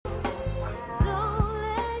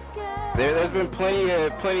There's been plenty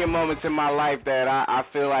of moments in my life that I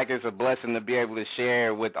feel like it's a blessing to be able to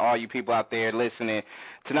share with all you people out there listening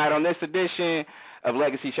tonight on this edition of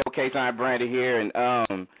Legacy Showcase. I'm Brandon here, and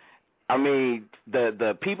I mean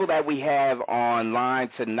the people that we have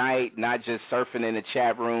online tonight, not just surfing in the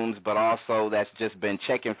chat rooms, but also that's just been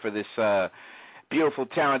checking for this beautiful,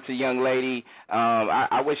 talented young lady.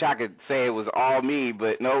 I wish I could say it was all me,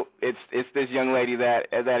 but no, it's this young lady that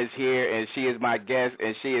is here, and she is my guest,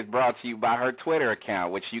 and she is brought to you by her Twitter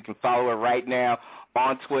account, which you can follow her right now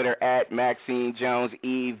on Twitter at Maxine Jones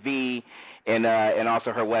EV, and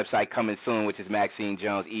also her website coming soon, which is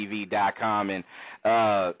MaxineJonesEV.com. And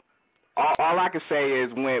all I can say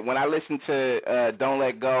is when I listen to Don't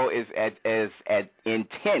Let Go is as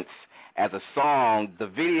intense as a song, the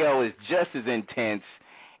video is just as intense,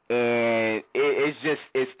 and it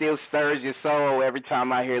still stirs your soul every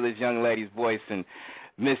time I hear this young lady's voice. And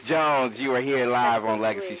Miss Jones, you are here live on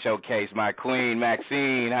Legacy Showcase, my queen,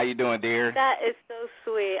 Maxine. How you doing, dear? That is so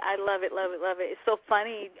sweet. I love it, love it, love it. It's so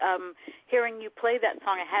funny hearing you play that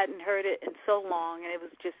song. I hadn't heard it in so long, and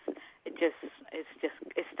it's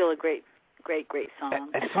still a great song.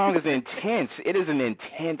 That song is intense. It is an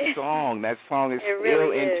intense song. That song is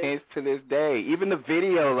really intense to this day. Even the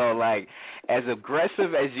video, though, like, as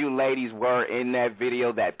aggressive as you ladies were in that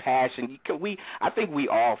video, that passion, I think we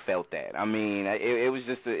all felt that. I mean, it was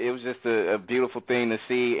just a beautiful thing to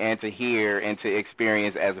see and to hear and to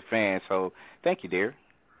experience as a fan. So thank you, dear.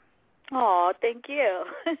 Oh, thank you.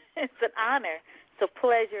 It's an honor. It's a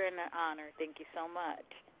pleasure and an honor. Thank you so much.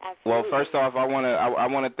 Absolutely. Well, first off, I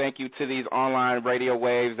want to thank you to these online radio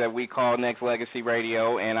waves that we call Nexxlegacy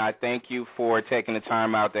Radio, and I thank you for taking the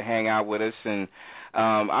time out to hang out with us. And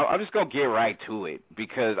I'm just gonna get right to it,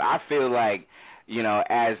 because I feel like, you know,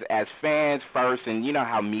 as fans first, and you know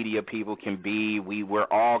how media people can be, we're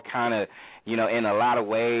all kind of, you know, in a lot of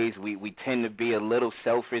ways, we tend to be a little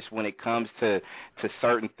selfish when it comes to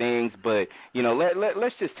certain things. But, you know,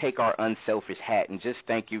 let's just take our unselfish hat and just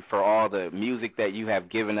thank you for all the music that you have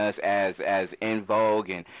given us as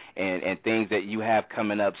Envouge and things that you have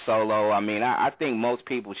coming up solo. I mean, I think most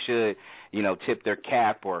people should, you know, tip their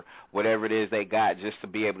cap or whatever it is they got, just to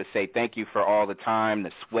be able to say thank you for all the time,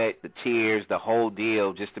 the sweat, the tears, the whole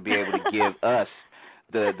deal, just to be able to give us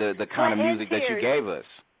the kind of music that you gave us.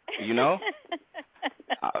 You know,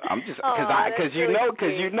 I'm just because you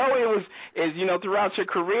know it was throughout your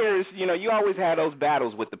careers, you know, you always had those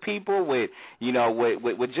battles with the people, with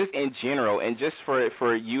just in general, and just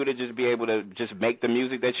for you to just be able to just make the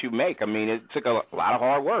music that you make. I mean, it took a lot of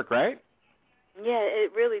hard work, right? Yeah,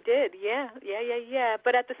 it really did. Yeah.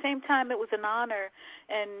 But at the same time, it was an honor,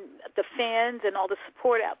 and the fans and all the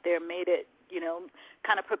support out there made it, you know,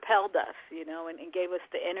 kind of propelled us, you know, and gave us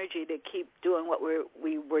the energy to keep doing what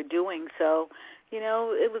we were doing. So, you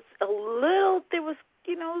know, it was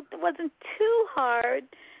it wasn't too hard.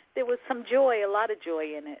 There was some joy, a lot of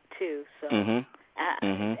joy in it, too. So,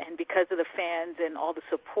 and because of the fans and all the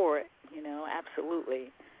support, you know,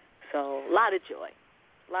 absolutely. So, a lot of joy.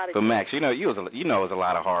 But Max, you know it was a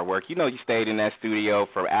lot of hard work. You know, you stayed in that studio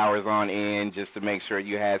for hours on end just to make sure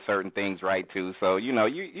you had certain things right too. So, you know,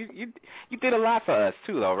 you did a lot for us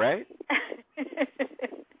too, though, right?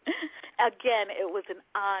 Again, it was an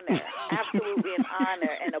honor, absolutely an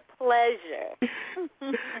honor and a pleasure.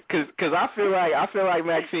 Because I feel like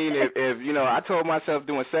Maxine, if you know, I told myself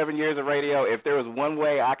doing 7 years of radio, if there was one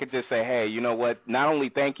way I could just say, hey, you know what, not only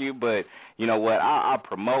thank you, but you know what, I'll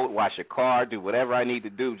promote, wash your car, do whatever I need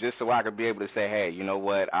to do, just so I could be able to say, hey, you know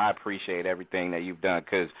what, I appreciate everything that you've done.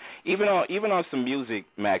 Because even on some music,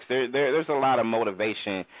 Max, there's a lot of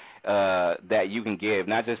motivation that you can give,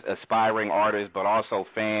 not just aspiring artists, but also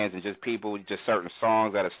fans and just people, just certain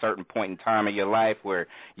songs at a certain point in time in your life where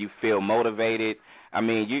you feel motivated. I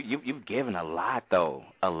mean, you've given a lot, though,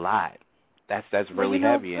 a lot. That's really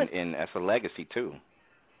heavy, and that's a legacy too.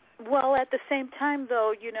 Well, at the same time,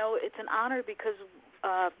 though, you know, it's an honor because,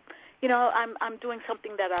 you know, I'm doing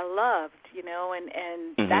something that I loved, you know,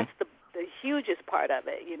 and that's the hugest part of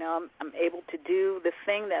it. You know, I'm able to do the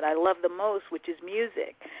thing that I love the most, which is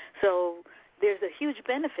music. So there's a huge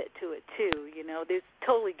benefit to it too. You know, there's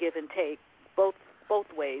totally give and take, both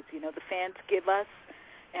ways. You know, the fans give us,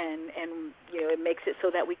 and you know, it makes it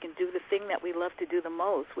so that we can do the thing that we love to do the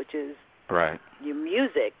most, which is your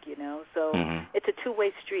music. You know, so it's a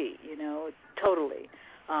two-way street. You know, totally.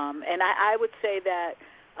 And I would say that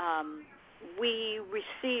we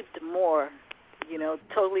received more. You know,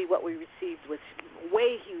 totally what we received was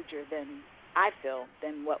way huger than, I feel,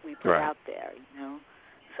 than what we put out there, you know.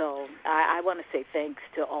 So I want to say thanks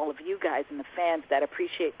to all of you guys and the fans that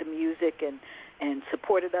appreciate the music and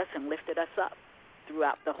supported us and lifted us up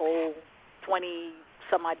throughout the whole 20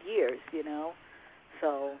 some odd years, you know.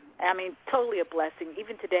 So, I mean, totally a blessing.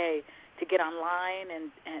 Even today, to get online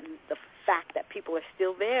and the fact that people are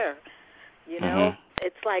still there, you know,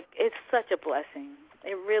 it's like, it's such a blessing.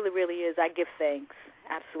 It really, really is. I give thanks.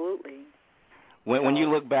 Absolutely. When you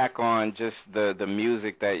look back on just the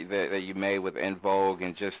music that you made with Envouge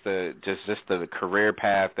and just the career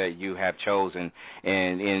path that you have chosen,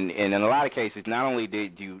 and in a lot of cases, not only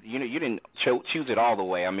did you didn't choose it all the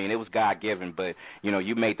way. I mean, it was God given, but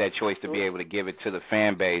you made that choice to be able to give it to the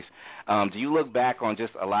fan base. Do you look back on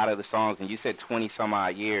just a lot of the songs, and you said 20 some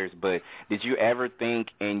odd years, but did you ever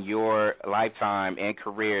think in your lifetime and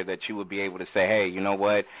career that you would be able to say, hey, you know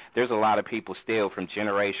what? There's a lot of people still from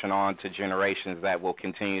generation on to generation that will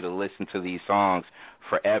continue to listen to these songs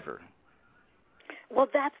forever? Well,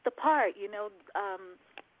 that's the part,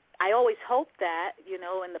 I always hope that,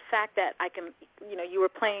 and the fact that I can, you were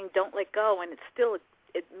playing Don't Let Go, and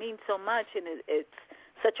it means so much, and it's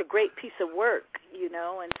such a great piece of work,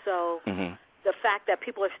 and so the fact that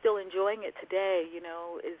people are still enjoying it today,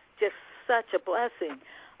 is just such a blessing.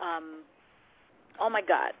 Oh, my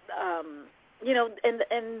God.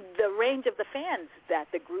 And the range of the fans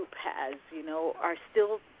that the group has, are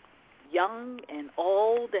still young and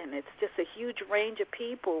old, and it's just a huge range of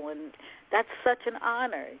people, and that's such an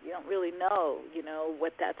honor. You don't really know,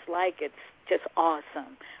 what that's like. It's just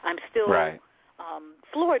awesome. I'm still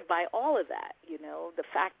floored by all of that, the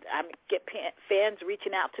fact I get fans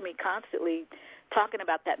reaching out to me constantly talking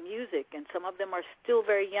about that music, and some of them are still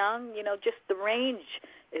very young, just the range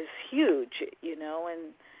is huge,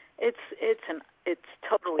 and it's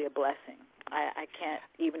totally a blessing. I can't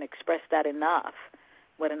even express that enough.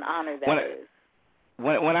 What an honor that is.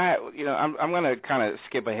 I'm going to kind of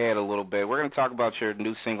skip ahead a little bit. We're going to talk about your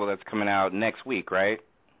new single that's coming out next week, right?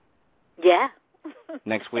 Yeah.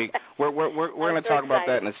 Next week. We're going to talk about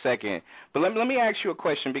that in a second. But let me ask you a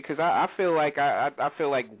question, because I feel like I feel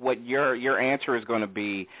like what your answer is going to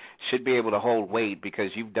be should be able to hold weight,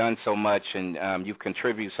 because you've done so much and you've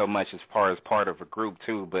contributed so much as far as part of a group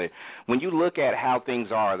too. But when you look at how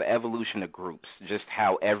things are, the evolution of groups, just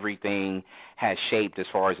how everything has shaped as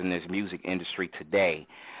far as in this music industry today,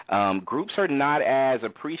 groups are not as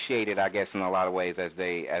appreciated, I guess, in a lot of ways as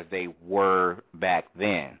they were back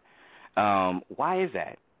then. Why is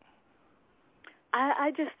that?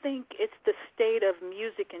 I just think it's the state of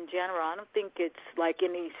music in general. I don't think it's like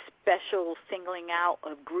any special singling out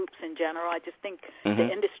of groups in general. I just think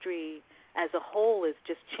the industry as a whole is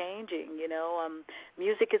just changing,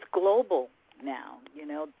 Music is global now,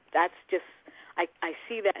 That's just, I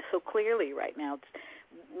see that so clearly right now. It's,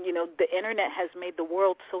 the Internet has made the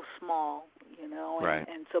world so small,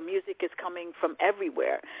 and so music is coming from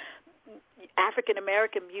everywhere.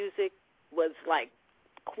 African-American music was like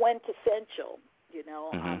quintessential,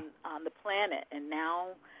 on the planet, and now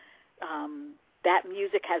that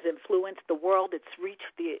music has influenced the world. It's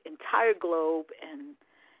reached the entire globe,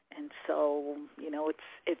 and so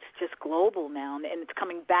it's just global now, and it's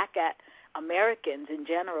coming back at Americans in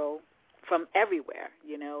general from everywhere.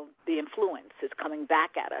 The influence is coming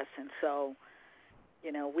back at us, and so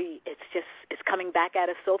it's coming back at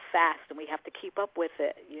us so fast, and we have to keep up with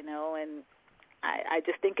it, and I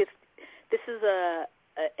just think this is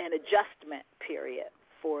an adjustment period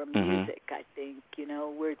for music, I think.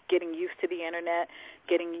 We're getting used to the Internet,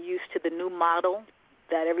 getting used to the new model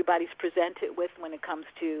that everybody's presented with when it comes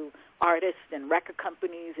to artists and record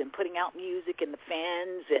companies and putting out music and the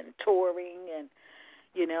fans and touring, and,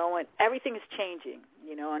 and everything is changing,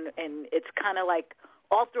 and it's kind of like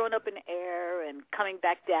all thrown up in the air and coming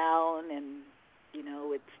back down, and,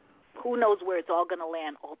 it's who knows where it's all going to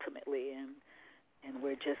land ultimately, and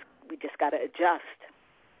we just got to adjust.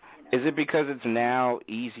 Is it because it's now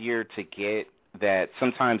easier to get that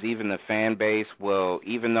sometimes even the fan base will,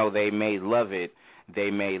 even though they may love it, they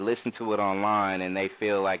may listen to it online and they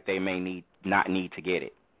feel like they may not need to get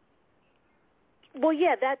it? Well,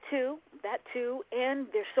 yeah, that too, and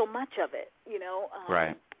there's so much of it,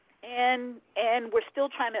 right. And we're still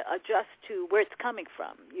trying to adjust to where it's coming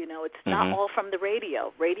from. It's not all from the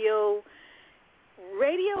radio. Radio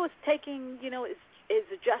is taking, is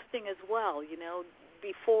adjusting as well.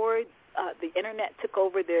 Before the Internet took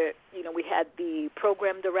over, we had the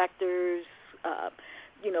program directors,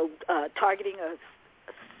 targeting a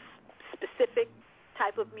specific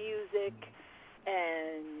type of music,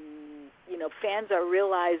 and fans are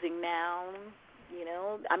realizing now,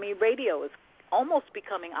 radio is almost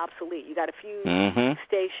becoming obsolete. You got a few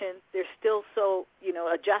stations; they're still so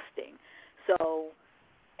adjusting. So,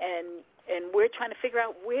 and we're trying to figure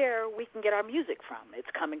out where we can get our music from.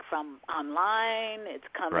 It's coming from online. It's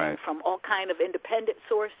coming from all kind of independent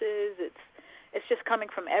sources. It's it's just coming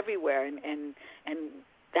from everywhere, and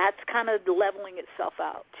that's kind of leveling itself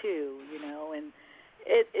out too, and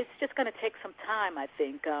it's just going to take some time, I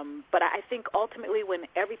think. But I think ultimately when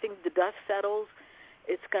everything, the dust settles,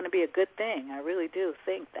 it's going to be a good thing. I really do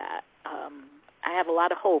think that. I have a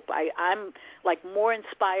lot of hope. I'm like more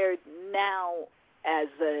inspired now as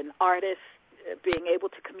an artist, being able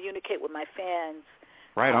to communicate with my fans.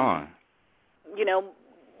 Right on.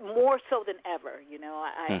 More so than ever.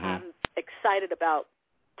 Mm-hmm. I'm excited about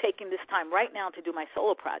taking this time right now to do my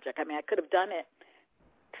solo project. I mean, I could have done it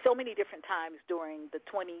so many different times during the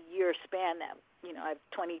 20-year span that, I have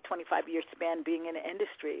 25-year span being in the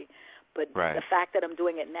industry. But right. The fact that I'm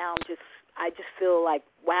doing it now, I just feel like,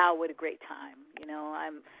 wow, what a great time.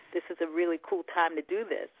 This is a really cool time to do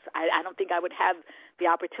this. I don't think I would have the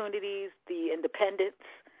opportunities, the independence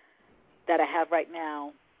that I have right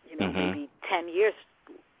now, mm-hmm. maybe 10 years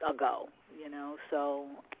ago, So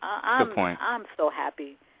I'm so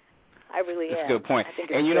happy. I really am. That's a good point.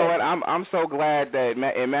 And you know what? I'm so glad that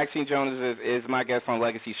Maxine Jones is my guest on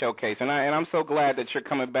Legacy Showcase, and I'm so glad that you're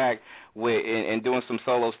coming back with and doing some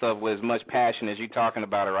solo stuff with as much passion as you're talking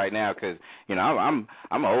about it right now. Because I'm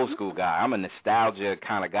an old school guy. I'm a nostalgia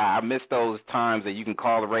kind of guy. I miss those times that you can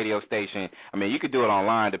call the radio station. I mean, you could do it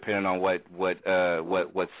online depending on what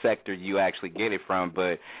sector you actually get it from.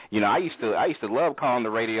 But I used to love calling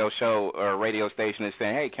the radio show or radio station and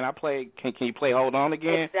saying, hey, can you play Hold On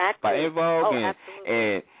Again? Exactly. By Envouge,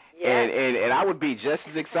 absolutely. And I would be just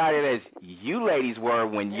as excited as you ladies were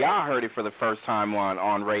when y'all heard it for the first time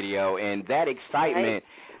on radio, and that excitement,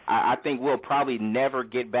 I think we'll probably never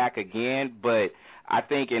get back again. But I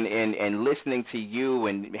think in listening to you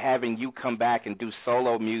and having you come back and do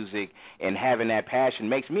solo music and having that passion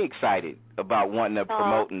makes me excited about wanting to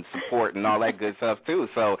promote and support and all that good stuff too.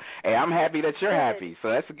 So hey, I'm happy that you're happy. So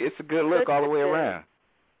it's a good look all the way around.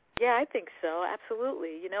 Yeah, I think so.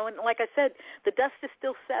 Absolutely. And like I said, the dust is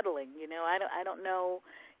still settling. I don't know.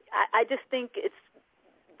 I just think it's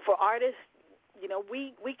for artists.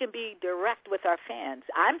 We can be direct with our fans.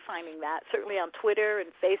 I'm finding that certainly on Twitter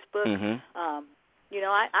and Facebook. Mm-hmm.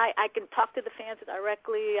 I can talk to the fans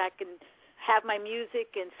directly. I can have my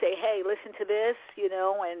music and say, hey, listen to this,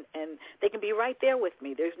 and they can be right there with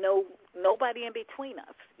me. There's nobody in between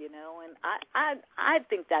us, and I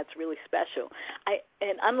think that's really special.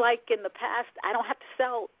 And unlike in the past, I don't have to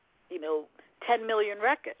sell, 10 million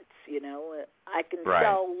records, I can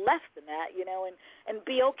sell less than that, and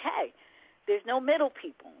be okay. There's no middle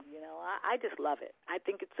people, I just love it. I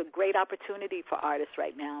think it's a great opportunity for artists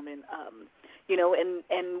right now, and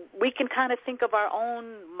and we can kind of think of our own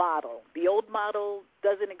model. The old model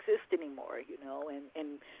doesn't exist anymore,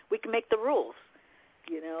 and we can make the rules,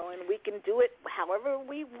 and we can do it however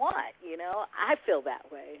we want, I feel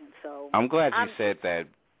that way, and so I'm glad you said that.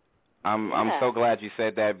 I'm so glad you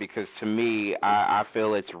said that, because to me, I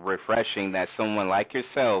feel it's refreshing that someone like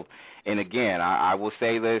yourself, and again, I will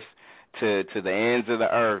say this to the ends of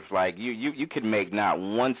the earth, like you could make not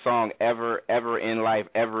one song ever in life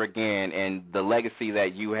ever again, and the legacy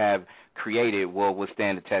that you have created will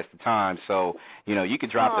withstand the test of time. So you could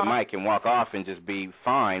drop the mic and walk off and just be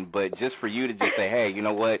fine, but just for you to just say, hey, you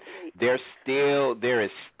know what, there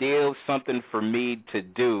is still something for me to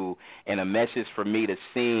do and a message for me to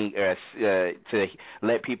sing, to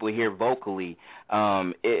let people hear vocally.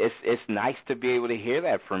 It's nice to be able to hear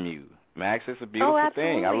that from you, Max. It's a beautiful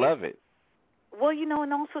thing. I love it. Well,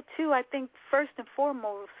 and also, too, I think first and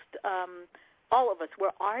foremost, all of us, we're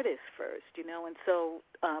artists first, and so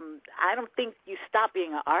I don't think you stop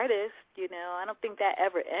being an artist, I don't think that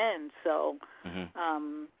ever ends. So,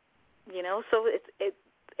 so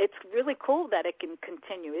it's really cool that it can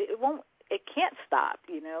continue. It can't stop,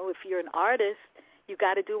 If you're an artist, you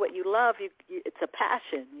got to do what you love. It's a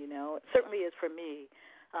passion, It certainly is for me.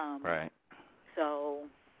 Right. So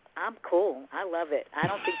I'm cool. I love it. I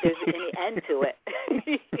don't think there's any end to it.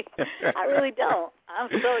 I really don't. I'm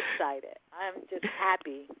so excited. I'm just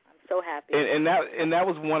happy. I'm so happy. And that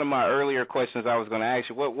was one of my earlier questions I was going to ask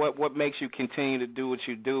you. What makes you continue to do what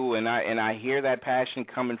you do? And I hear that passion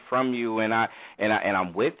coming from you, and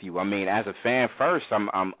I'm with you. I mean, as a fan first,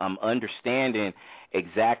 I'm understanding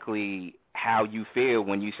exactly how you feel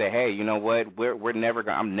when you say, hey, you know what?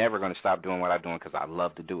 I'm never going to stop doing what I'm doing because I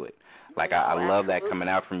love to do it. Like, I love that coming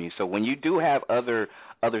out from you. So when you do have others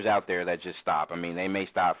out there that just stop, I mean, they may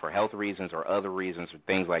stop for health reasons or other reasons or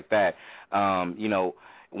things like that,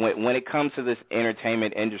 when it comes to this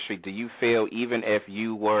entertainment industry, do you feel even if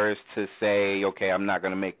you were to say, okay, I'm not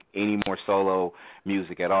going to make any more solo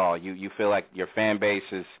music at all, you feel like your fan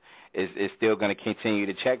base is still going to continue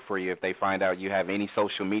to check for you if they find out you have any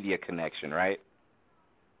social media connection, right?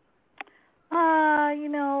 You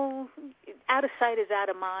know, out of sight is out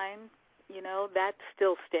of mind. You know, that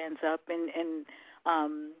still stands up, and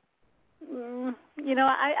you know,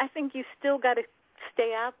 I think you still got to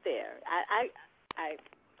stay out there. I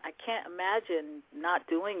can't imagine not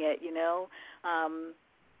doing it. You know,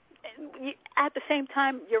 at the same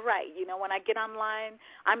time, you're right. You know, when I get online,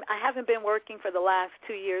 I haven't been working for the last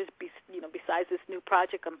 2 years. You know, besides this new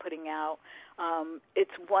project I'm putting out,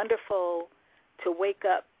 it's wonderful to wake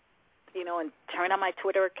up, you know, and turn on my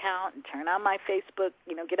Twitter account and turn on my Facebook,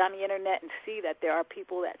 you know, get on the Internet and see that there are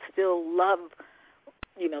people that still love,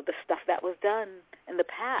 you know, the stuff that was done in the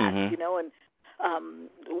past, you know. And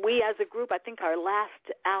we as a group, I think our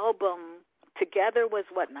last album together was,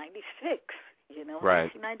 96? You know,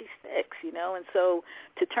 right. 1996, you know. And so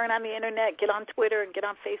to turn on the Internet, get on Twitter and get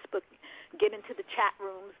on Facebook, get into the chat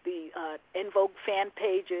rooms, the Envouge fan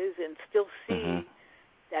pages, and still see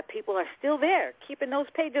that people are still there, keeping those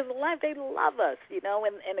pages alive. They love us, you know.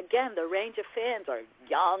 And again, the range of fans are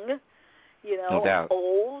young, you know, no doubt.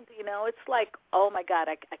 old, you know. It's like, oh, my God,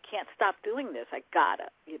 I can't stop doing this. I got to,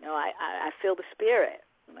 you know. I feel the spirit.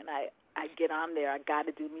 When I get on there, I got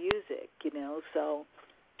to do music, you know. So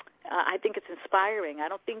I think it's inspiring. I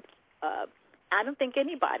don't think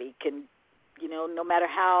anybody can, you know, no matter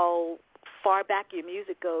how far back your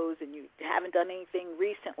music goes and you haven't done anything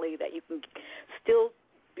recently, that you can still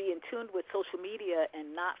be in tune with social media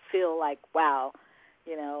and not feel like, wow,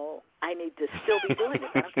 you know, I need to still be doing it.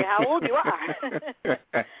 I don't care how old you are.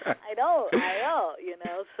 I know, you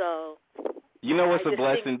know, so. You know what's a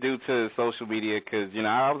blessing due to social media? Because, you know,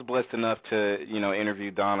 I was blessed enough to, you know,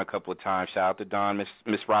 interview Dawn a couple of times. Shout out to Dawn,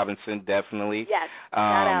 Miss Robinson, definitely. Yes,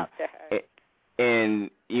 shout out to her. And,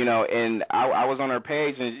 you know, and I was on her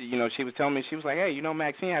page, and, you know, she was telling me, she was like, hey, you know,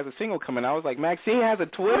 Maxine has a single coming. I was like, Maxine has a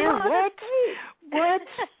Twitter? What? What?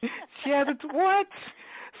 She has a what?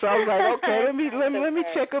 So I was like, okay, let me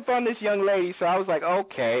check up on this young lady. So I was like,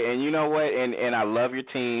 okay, and you know what? And I love your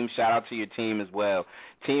team. Shout out to your team as well.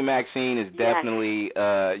 Team Maxine is definitely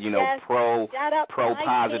you know, pro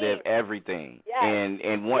positive team. Everything. Yes.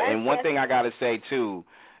 And one thing I gotta say too,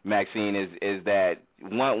 Maxine, is that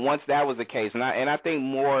once that was the case, and I think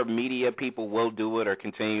more media people will do it or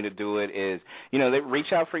continue to do it, is, you know, they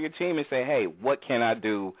reach out for your team and say, hey, what can I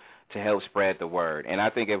do to help spread the word? And I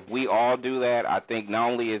think if we all do that, I think not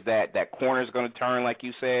only is that corner's going to turn, like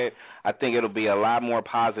you said, I think it'll be a lot more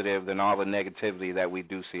positive than all the negativity that we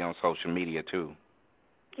do see on social media too.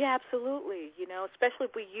 Yeah, absolutely. You know, especially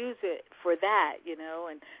if we use it for that, you know,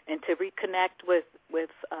 and to reconnect with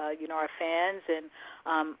you know, our fans. And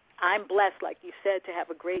I'm blessed, like you said, to have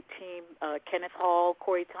a great team, Kenneth Hall,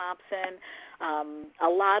 Corey Thompson. A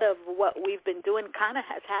lot of what we've been doing kind of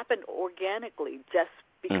has happened organically just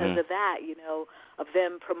because of that, you know, of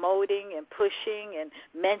them promoting and pushing and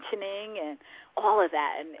mentioning and all of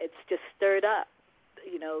that. And it's just stirred up,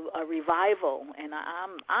 you know, a revival. And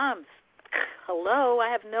I'm hello,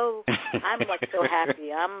 I'm like so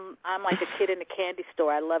happy. I'm like a kid in a candy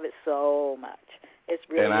store. I love it so much. It's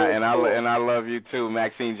really, cool. I love you too.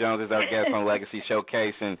 Maxine Jones is our guest on Legacy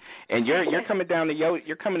Showcase, and you're coming down to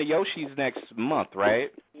you're coming to Yoshi's next month,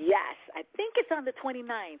 right? Yes, I think it's on the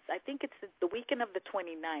 29th. I think it's the weekend of the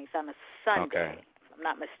 29th on a Sunday. Okay. If I'm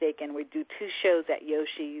not mistaken. We do 2 shows at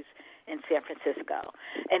Yoshi's in San Francisco,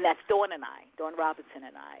 and that's Dawn Robinson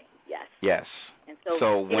and I. Yes. Yes. And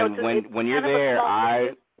so when you're there,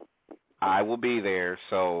 I will be there.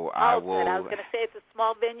 So I will. Good. I was going to say it's a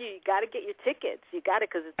small venue. You got to get your tickets. You got to,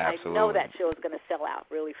 because I know that show is going to sell out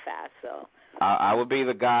really fast. So. I will be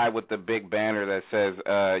the guy with the big banner that says,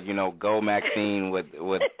 you know, "Go Maxine" with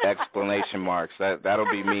exclamation marks. That'll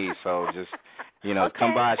be me. So just, you know,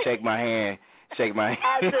 come by, shake my hand.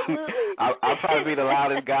 Absolutely. I'll probably be the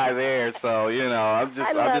loudest guy there, so, you know, I'm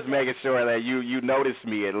just making sure that you notice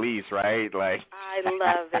me at least, right? Like. I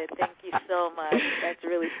love it. Thank you so much. That's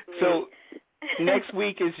really sweet. So next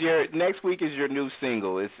week is your new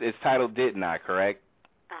single. It's titled "Didn't I?" Correct?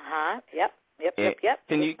 Yep.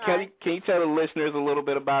 Can you tell the listeners a little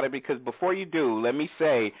bit about it? Because before you do, let me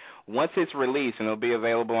say, once it's released, and it'll be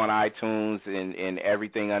available on iTunes and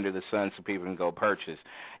everything under the sun, so people can go purchase.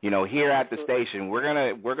 You know, here at the station, we're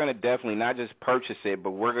gonna definitely not just purchase it,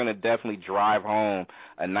 but we're gonna definitely drive home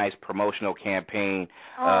a nice promotional campaign.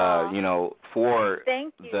 You know, for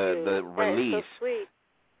the release. That's so sweet.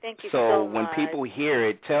 Thank you so much. So when people hear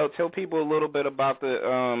it, tell people a little bit about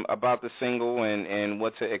the single and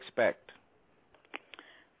what to expect.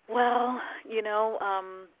 Well, you know,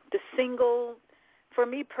 the single, for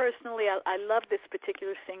me personally, I love this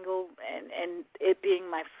particular single, and it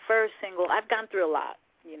being my first single. I've gone through a lot.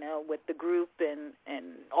 you know, with the group and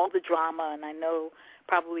all the drama. And I know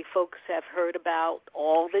probably folks have heard about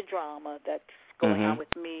all the drama that's going on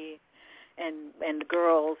with me and the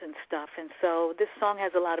girls and stuff. And so this song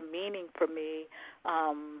has a lot of meaning for me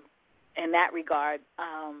in that regard.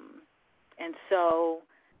 And so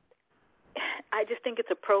I just think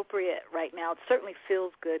it's appropriate right now. It certainly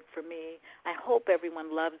feels good for me. I hope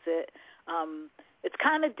everyone loves it. It's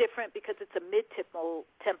kind of different because it's a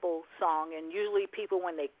mid-tempo song, and usually people,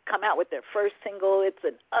 when they come out with their first single, it's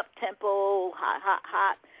an up-tempo,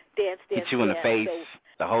 hot, dance. Hit you in the face, so,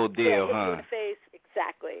 the whole deal, hit you in the face,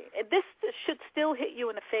 exactly. And this should still hit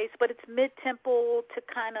you in the face, but it's mid-tempo to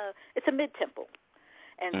it's a mid-tempo.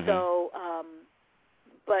 And so,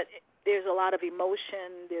 but there's a lot of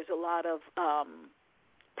emotion, there's a lot of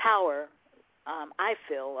power, I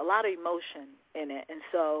feel, a lot of emotion in it. And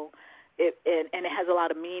so, it has a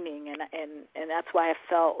lot of meaning, and that's why I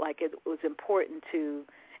felt like it was important for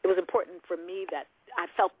me that I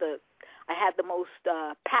felt I had the most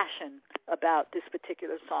passion about this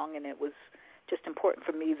particular song, and it was just important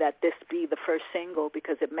for me that this be the first single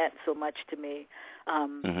because it meant so much to me.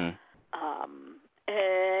 And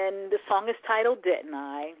the song is titled "Didn't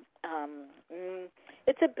I?"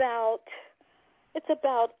 It's about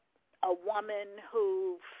a woman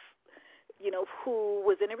who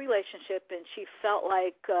was in a relationship, and she felt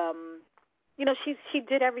like, she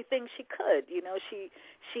did everything she could.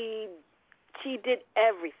 She did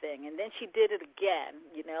everything, and then she did it again,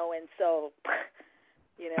 and so,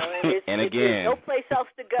 and there's no place else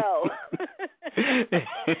to go.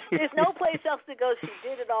 There's no place else to go. She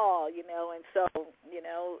did it all, and so,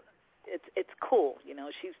 it's cool.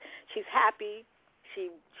 She's happy. She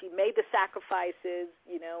made the sacrifices,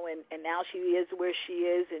 and now she is where she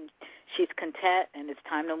is, and she's content, and it's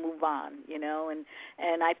time to move on,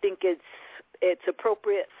 and I think it's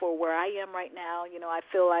appropriate for where I am right now. I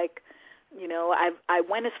feel like, I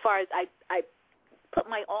went as far as I put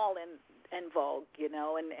my all in Envouge, and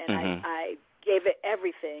I gave it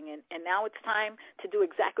everything, and now it's time to do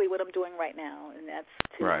exactly what I'm doing right now, and that's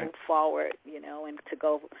to move forward, and to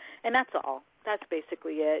go, and that's all. That's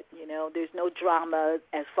basically it. There's no drama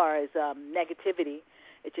as far as negativity.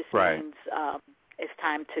 It just means it's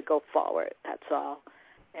time to go forward. That's all,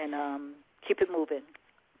 and keep it moving,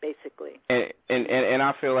 basically. And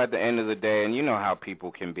I feel at the end of the day, and you know how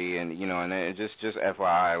people can be, and and just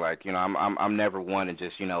FYI, like I'm never one to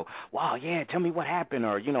just wow, yeah, tell me what happened,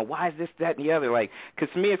 or why is this, that, and the other, like,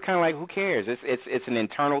 because to me it's kind of like, who cares? It's an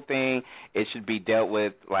internal thing. It should be dealt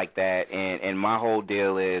with like that, and my whole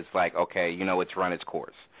deal is like, okay, it's run its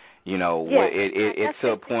course. It's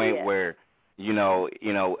to a point where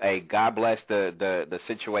hey, God bless the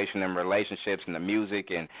situation and relationships and the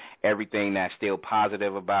music and everything that's still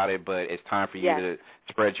positive about it, but it's time for you to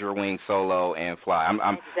spread your wings solo and fly.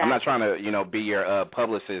 I'm not trying to, be your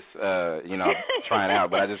publicist, trying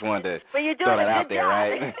out, but I just wanted to throw that out there,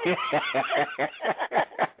 right?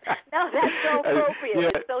 No, that's so appropriate.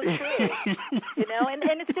 Yeah. It's so true.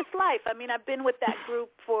 And it's just life. I mean, I've been with that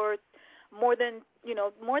group for more than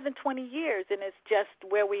 20 years, and it's just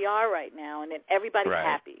where we are right now, and everybody's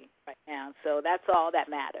happy right now. So that's all that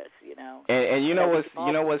matters, And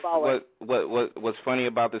what's funny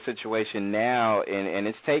about the situation now, and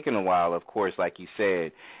it's taken a while, of course, like you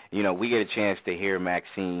said, we get a chance to hear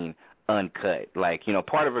Maxine uncut. Like,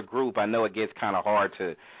 part of a group, I know it gets kind of hard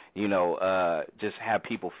to, just have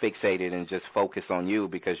people fixated and just focus on you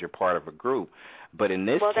because you're part of a group. But in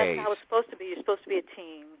this case, that's how it's supposed to be. You're supposed to be a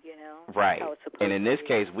team, Right. And in this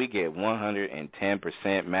case, we get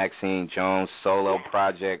 110% Maxine Jones solo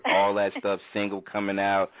project, all that stuff, single coming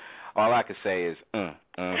out. All I can say is,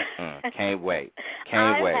 can't wait.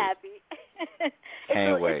 Can't wait. I'm happy.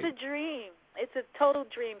 It's a dream. It's a total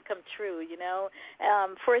dream come true,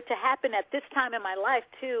 For it to happen at this time in my life,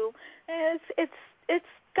 too, it's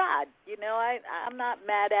God, I'm not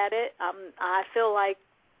mad at it. I feel like,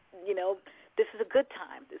 this is a good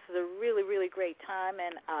time. This is a really, really great time.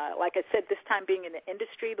 And like I said, this time being in the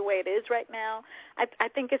industry the way it is right now, I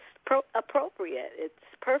think it's appropriate. It's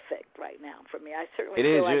perfect right now for me. I certainly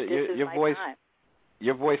feel like this is my time.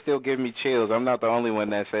 Your voice still gives me chills. I'm not the only one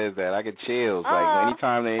that says that. I get chills. Like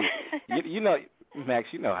anytime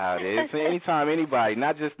Max, you know how it is. Anytime anybody,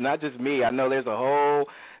 not just me. I know there's a whole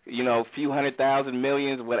few 100,000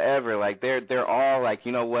 millions, whatever, like they're all like,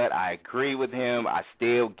 you know what, I agree with him. I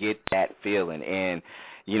still get that feeling, and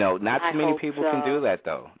not too many people can do that,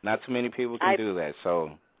 though. Not too many people can do that.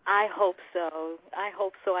 So I hope so. I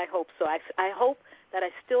hope I hope that I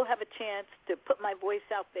still have a chance to put my voice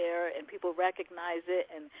out there and people recognize it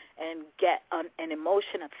and get an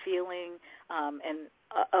emotion, a feeling, and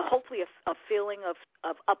hopefully a feeling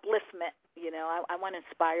of upliftment. You know, I want to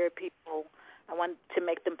inspire people. I want to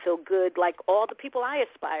make them feel good, like all the people I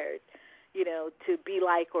aspired, you know, to be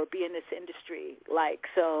like or be in this industry like.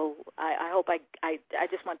 So I hope I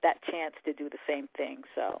just want that chance to do the same thing.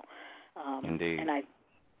 So, Indeed. And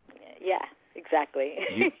yeah,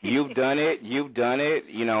 exactly. You've done it. You've done it.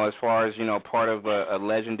 You know, as far as, you know, part of a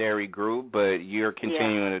legendary group, but you're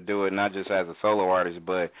continuing to do it not just as a solo artist,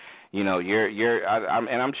 but, you know,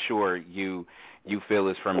 I'm sure you feel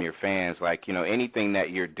this from your fans. Like, you know, anything that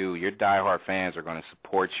you do, your diehard fans are going to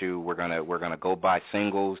support you. We're gonna go buy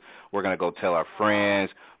singles. We're gonna go tell our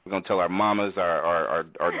friends. We're gonna tell our mamas, our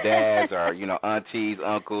dads, our, you know, aunties,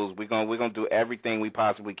 uncles. We're gonna do everything we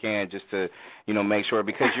possibly can just to, you know, make sure,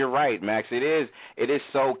 because you're right, Max. It is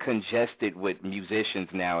so congested with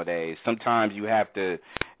musicians nowadays. Sometimes you have to,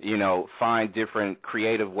 you know, find different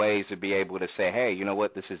creative ways to be able to say, hey, you know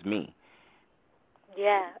what, this is me.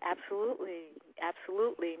 Yeah,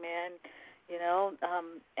 absolutely, man. You know,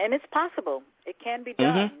 and it's possible. It can be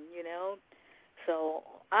done. You know, so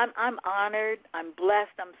I'm honored. I'm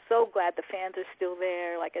blessed. I'm so glad the fans are still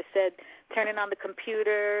there. Like I said, turning on the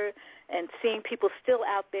computer and seeing people still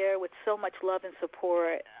out there with so much love and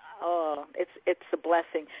support. Oh, it's a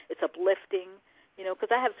blessing. It's uplifting. You know,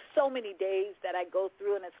 because I have so many days that I go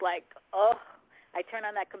through, and it's like, oh, I turn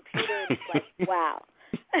on that computer, and it's like, wow.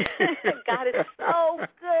 God is so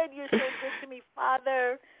good. You're so good to me,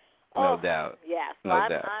 Father. No doubt. Yeah. So no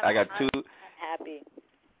doubt. I got I'm happy.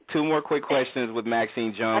 Two more quick questions with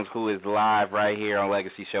Maxine Jones, who is live right here on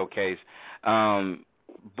Legacy Showcase.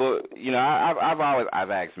 But you know,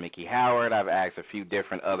 I've asked Mickey Howard, I've asked a few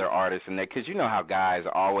different other artists in there, because you know how guys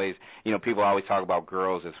always, you know, people always talk about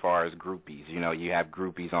girls as far as groupies. You know, you have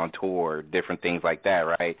groupies on tour, different things like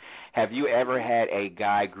that, right? Have you ever had a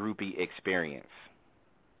guy groupie experience?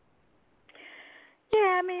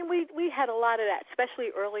 Yeah, I mean, we had a lot of that,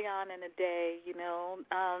 especially early on in the day, you know.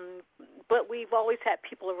 But we've always had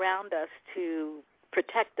people around us to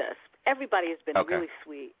protect us. Everybody has been really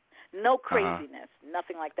sweet. No craziness,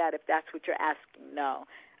 nothing like that, if that's what you're asking, no.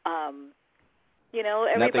 You know,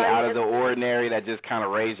 everybody... Nothing out of the ordinary that just kind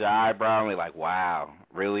of raised your eyebrow and you're like, wow,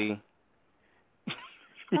 really?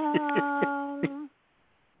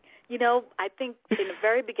 You know, I think in the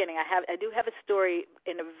very beginning, I do have a story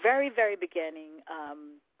in the very, very beginning,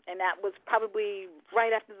 and that was probably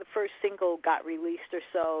right after the first single got released or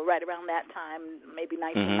so, right around that time, maybe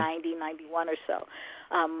 1990, 91 or so.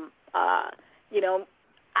 You know,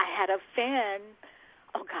 I had a fan,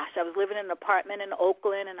 oh gosh, I was living in an apartment in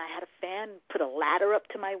Oakland, and I had a fan put a ladder up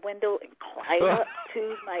to my window and climb up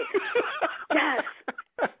to my, yes.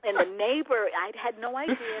 And the neighbor, I had no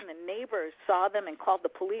idea, and the neighbor saw them and called the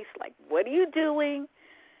police, like, what are you doing?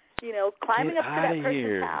 You know, climbing up to that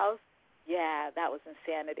person's house. Yeah, that was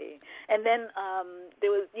insanity. And then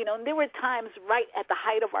there was, you know, there were times right at the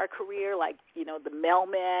height of our career, like, you know, the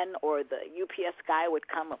mailman or the UPS guy would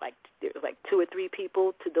come with like 2 or 3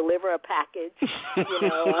 people to deliver a package, you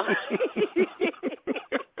know.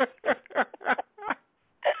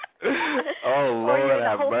 Oh, Lord, or you're in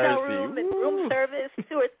a hotel mercy. room and room service,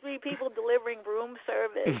 2 or 3 people delivering room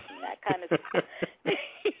service and that kind of stuff.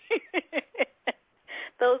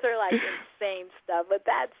 Those are like insane stuff, but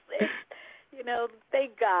that's it. You know,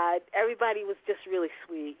 thank God, everybody was just really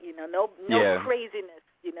sweet. You know, no craziness.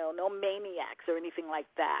 You know, no maniacs or anything like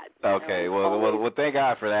that. Okay, well, thank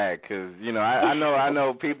God for that, because you know, I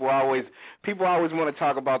know people always want to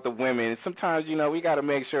talk about the women. And sometimes, you know, we got to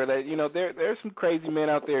make sure that, you know, there's some crazy men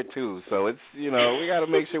out there too. So it's, you know, we got to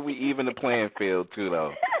make sure we even the playing field too,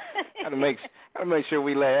 though. Got to make sure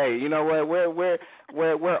we hey, you know what,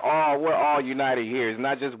 we're all united here. It's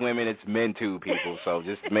not just women, it's men too, people. So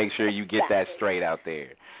just make sure you get that straight out there.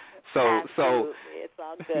 So it's all good.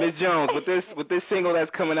 Ms. Jones, with this single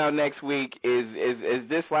that's coming out next week, is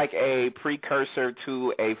this like a precursor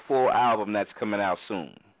to a full album that's coming out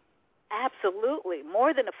soon? Absolutely,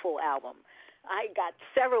 more than a full album. I got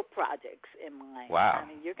several projects in mind. Wow. I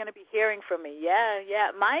mean, you're going to be hearing from me.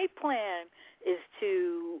 Yeah. My plan is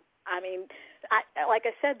to, I mean, like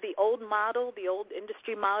I said, the old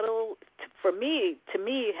industry model, to me,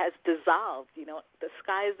 has dissolved. You know, the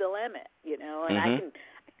sky's the limit. You know, and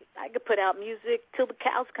I could put out music till the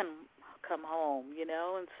cows come home. You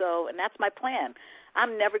know, and that's my plan.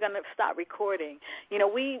 I'm never going to stop recording. You know,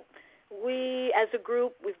 we as a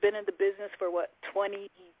group, we've been in the business for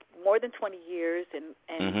more than 20 years,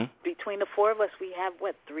 and between the 4 of us, we have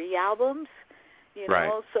 3 albums. You know,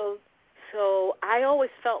 right. So I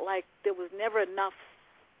always felt like there was never enough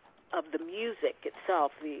of the music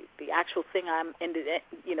itself, the actual thing I'm in,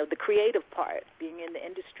 you know, the creative part, being in the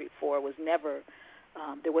industry for, was never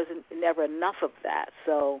There wasn't never enough of that.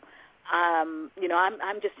 So, you know,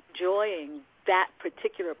 I'm just enjoying that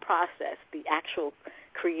particular process, the actual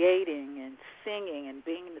creating and singing and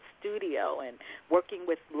being in the studio and working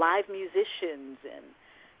with live musicians and,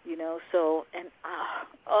 you know, so, and,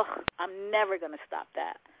 I'm never going to stop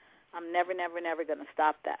that. I'm never going to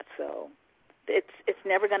stop that. So it's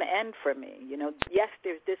never going to end for me. You know, yes,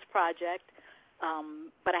 there's this project,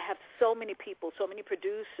 but I have so many people, so many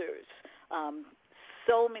producers,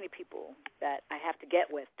 so many people that I have to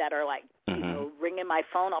get with that are like, you know, ringing my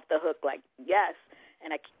phone off the hook like, yes,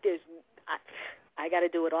 and I got to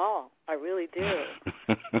do it all. I really do.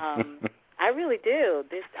 I really do.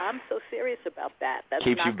 I'm so serious about that. That's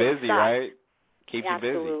keeps you busy, stop. Right? Keeps you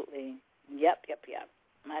busy. Absolutely. Yep.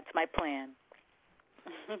 That's my plan.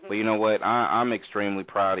 Well, you know what? I'm extremely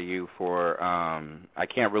proud of you for, I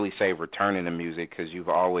can't really say returning to music because you've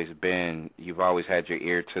always had your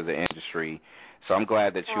ear to the industry. So I'm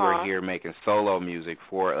glad that you are here making solo music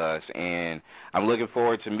for us. And I'm looking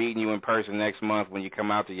forward to meeting you in person next month when you come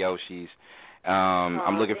out to Yoshi's.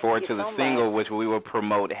 I'm looking forward to the single, which we will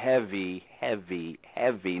promote heavy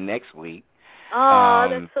next week. Oh,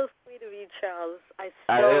 that's so sweet of you, Charles.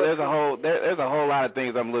 There's a whole lot of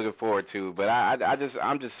things I'm looking forward to, but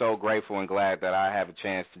I'm just so grateful and glad that I have a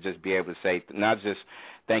chance to just be able to say not just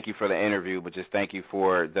thank you for the interview, but just thank you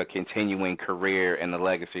for the continuing career and the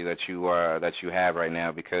legacy that you have right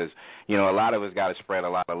now. Because you know, a lot of us got to spread a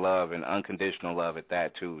lot of love and unconditional love at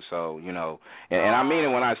that too. So you know, and I mean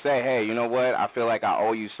it when I say, hey, you know what? I feel like I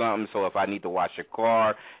owe you something. So if I need to wash your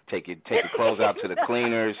car, take your clothes out to the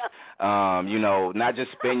cleaners, you know, not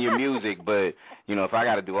just spin your music, but you know, if I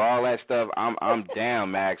got to do all that stuff, I'm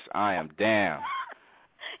down, Max. I am down.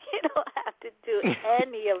 You don't have to do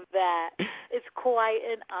any of that. It's quite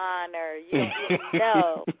an honor. You don't even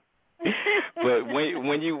know. But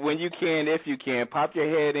when you can, if you can, pop your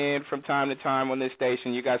head in from time to time on this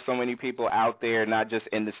station. You got so many people out there, not just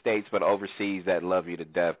in the States, but overseas that love you to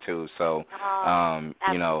death too. So,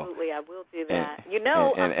 you know. Absolutely, I will do that.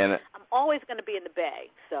 I'm always going to be in the Bay,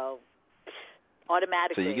 so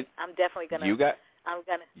automatically, so I'm definitely going to.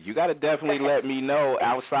 You got to definitely let me know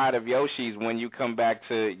outside of Yoshi's when you come back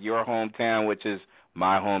to your hometown, which is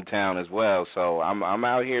my hometown as well. So I'm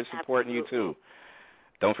out here supporting you too.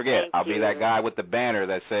 Don't forget, I'll be that guy with the banner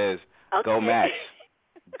that says, Go Max.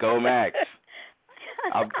 Go Max.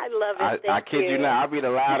 I love it. I kid you not. I'll be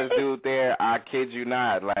the loudest dude there. I kid you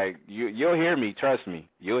not. Like, you'll hear me. Trust me.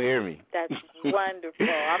 You'll hear me. That's wonderful.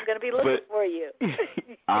 I'm going to be looking for you.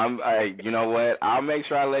 You know what? I'll make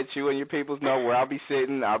sure I let you and your peoples know where I'll be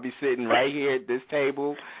sitting. I'll be sitting right here at this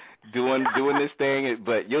table doing this thing.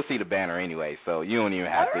 But you'll see the banner anyway, so you don't even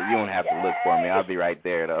have to. You don't have to look for me. I'll be right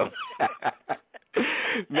there, though.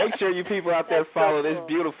 Make sure you people out there follow this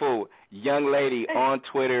beautiful young lady on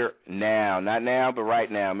Twitter now. Not now, but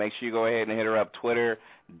right now. Make sure you go ahead and hit her up,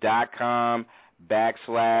 twitter.com/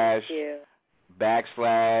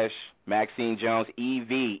 Maxine Jones,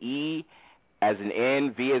 E as in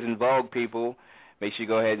N, V as in Vogue, people. Make sure you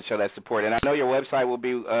go ahead and show that support. And I know your website will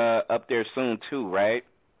be up there soon, too, right?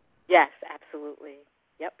 Yes, absolutely.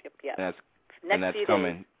 Yep. And that's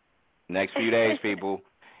coming. Next few days, people.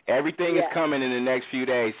 Everything is coming in the next few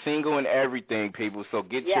days, single and everything, people. So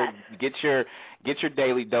get your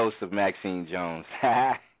daily dose of Maxine Jones.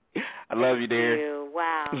 I love you, dear. Thank you.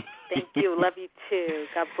 Wow. Thank you. Love you too.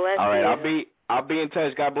 God bless you. All right, I'll be in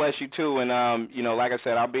touch. God bless you too. And you know, like I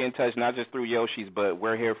said, I'll be in touch not just through Yoshi's, but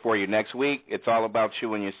we're here for you next week. It's all about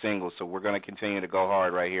you and your single. So we're going to continue to go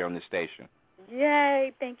hard right here on this station.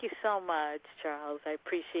 Yay! Thank you so much, Charles. I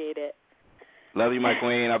appreciate it. Love you, my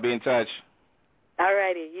queen. I'll be in touch. All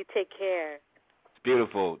righty. You take care. It's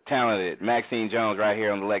beautiful, talented. Maxine Jones right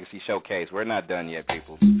here on the Legacy Showcase. We're not done yet,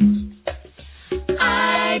 people.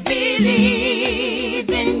 I believe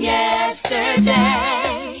in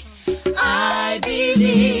yesterday. I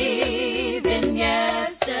believe in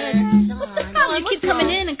yesterday. What's the problem? You keep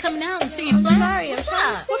coming in and coming out and singing flat. Sorry, I'm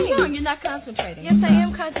sorry. What's wrong? You're not concentrating. Yes, I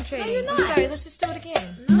am concentrating. No, you're not. I'm sorry, let's just do it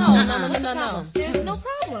again. No. There's no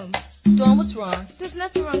problem. Dawn, what's wrong? There's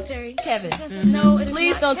nothing wrong, Terry. Kevin. No, it's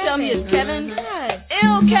Please not don't Kevin. tell me it's Kevin. God.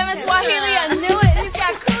 Ew, Kevin Swahili, I knew it. He's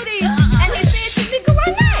got cooties. And he's seeing Shanika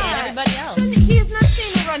right now. And everybody else. He is not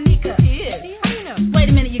seeing Ronika. He is. How do you know? Wait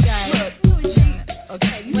a minute, you guys.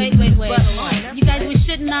 Okay. Wait. You guys, we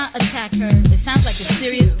should not attack her. It sounds like it's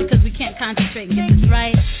serious because we can't concentrate and get this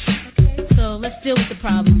right. Okay. So let's deal with the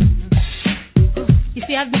problem. You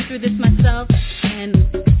see, I've been through this myself, and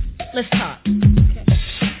let's talk.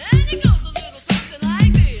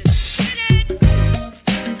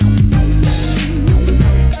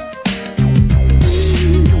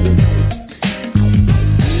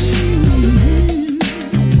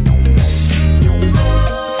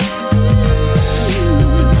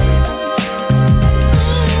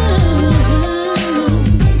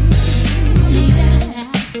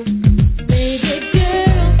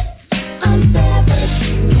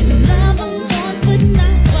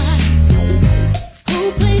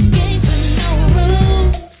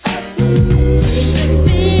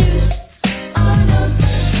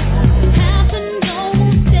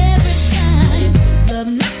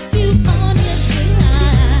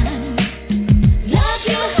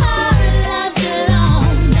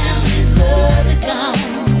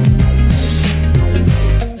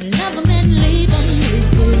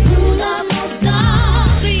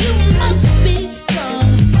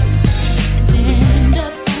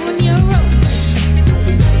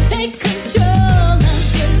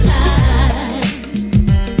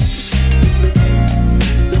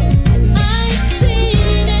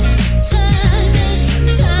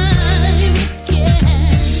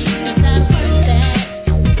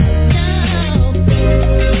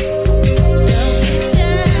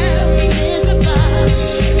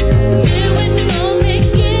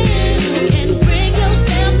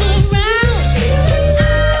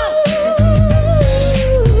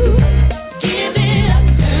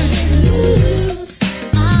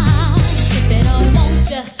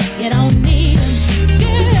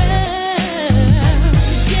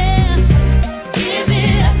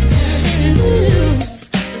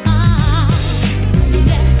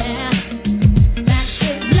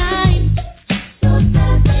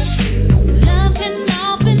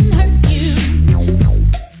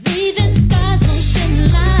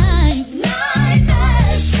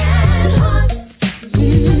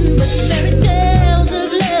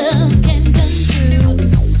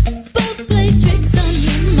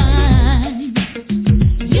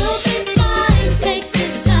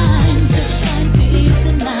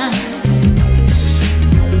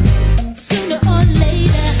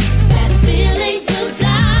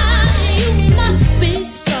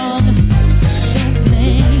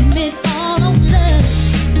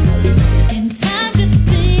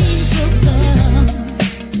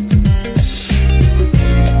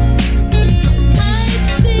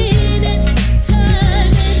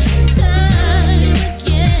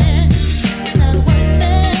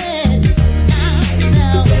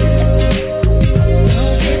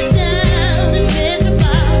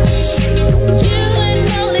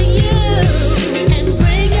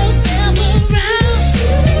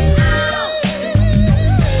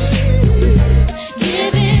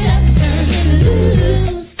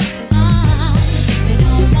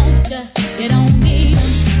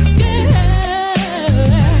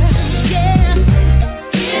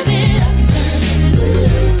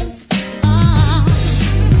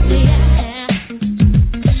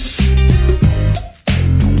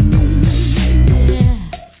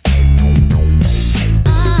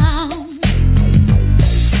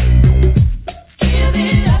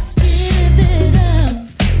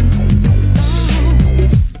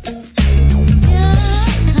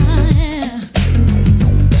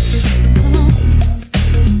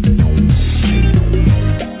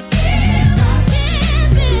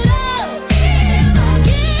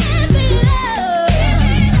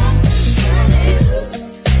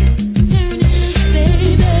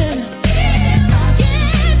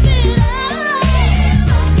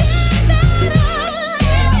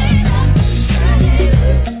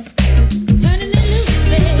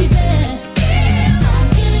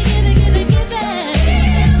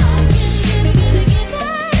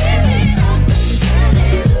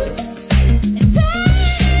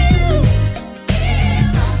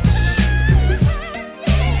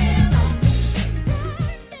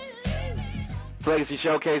 Legacy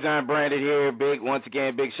Showcase. I'm Brandon here. Once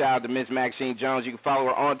again, big shout out to Miss Maxine Jones. You can follow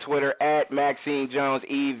her on Twitter at Maxine Jones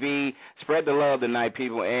EV. Spread the love tonight,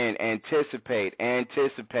 people, and anticipate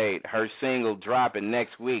her single dropping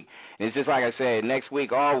next week. And it's just like I said, next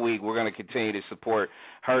week, all week, we're going to continue to support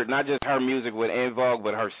her, not just her music with Envouge,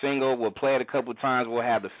 but her single. We'll play it a couple times. We'll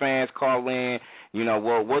have the fans call in. You know,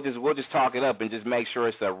 we'll just talk it up and just make sure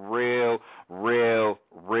it's a real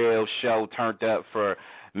show turned up for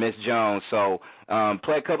Miss Jones. So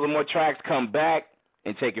play a couple of more tracks, come back,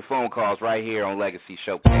 and take your phone calls right here on Legacy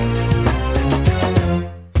Showcase.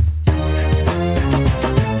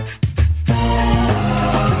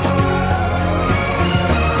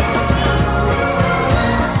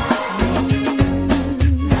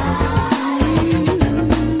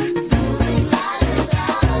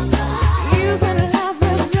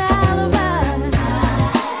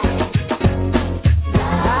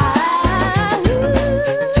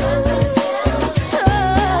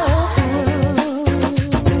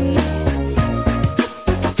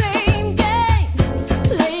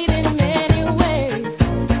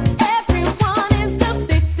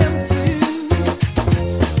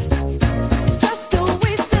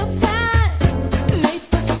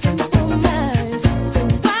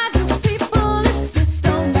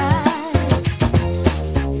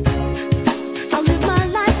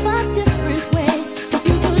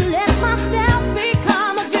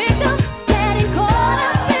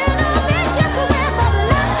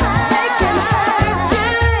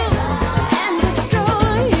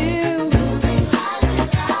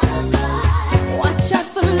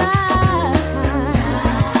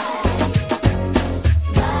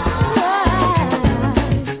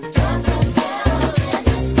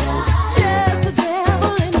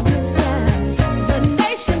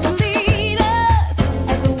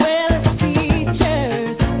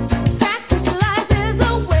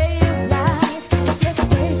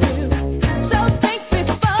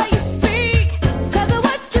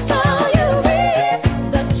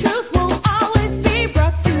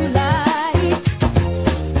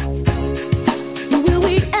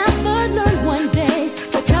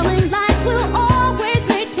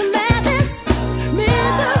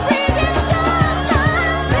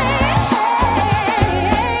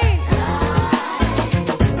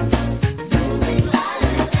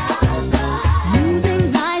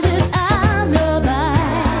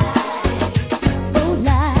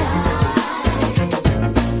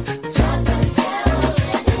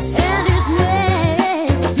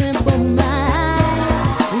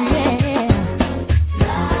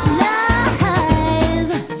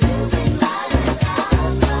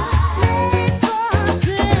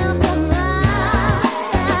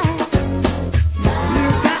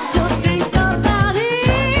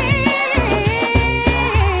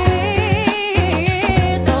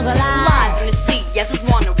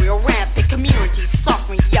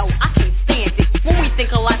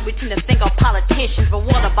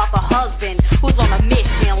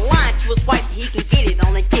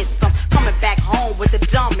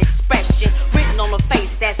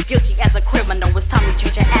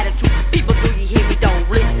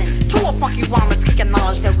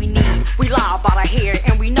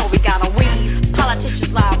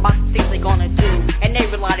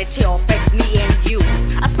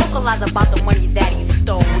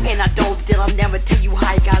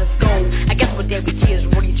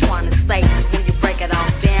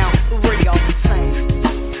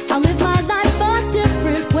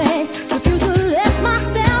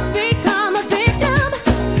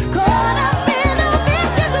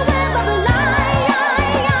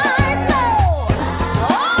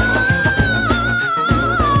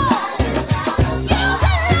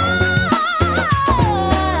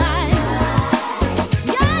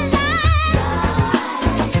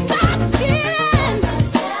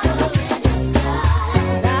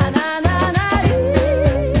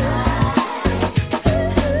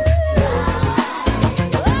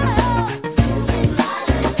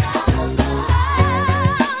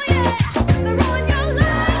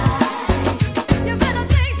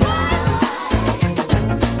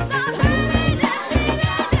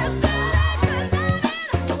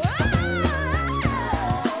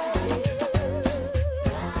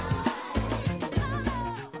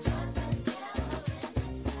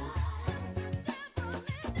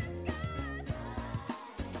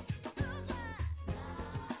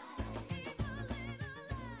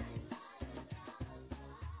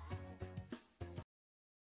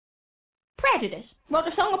 Prejudice. Wrote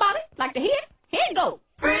a song about it? Like to hear? Here it goes.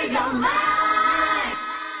 Free your mind.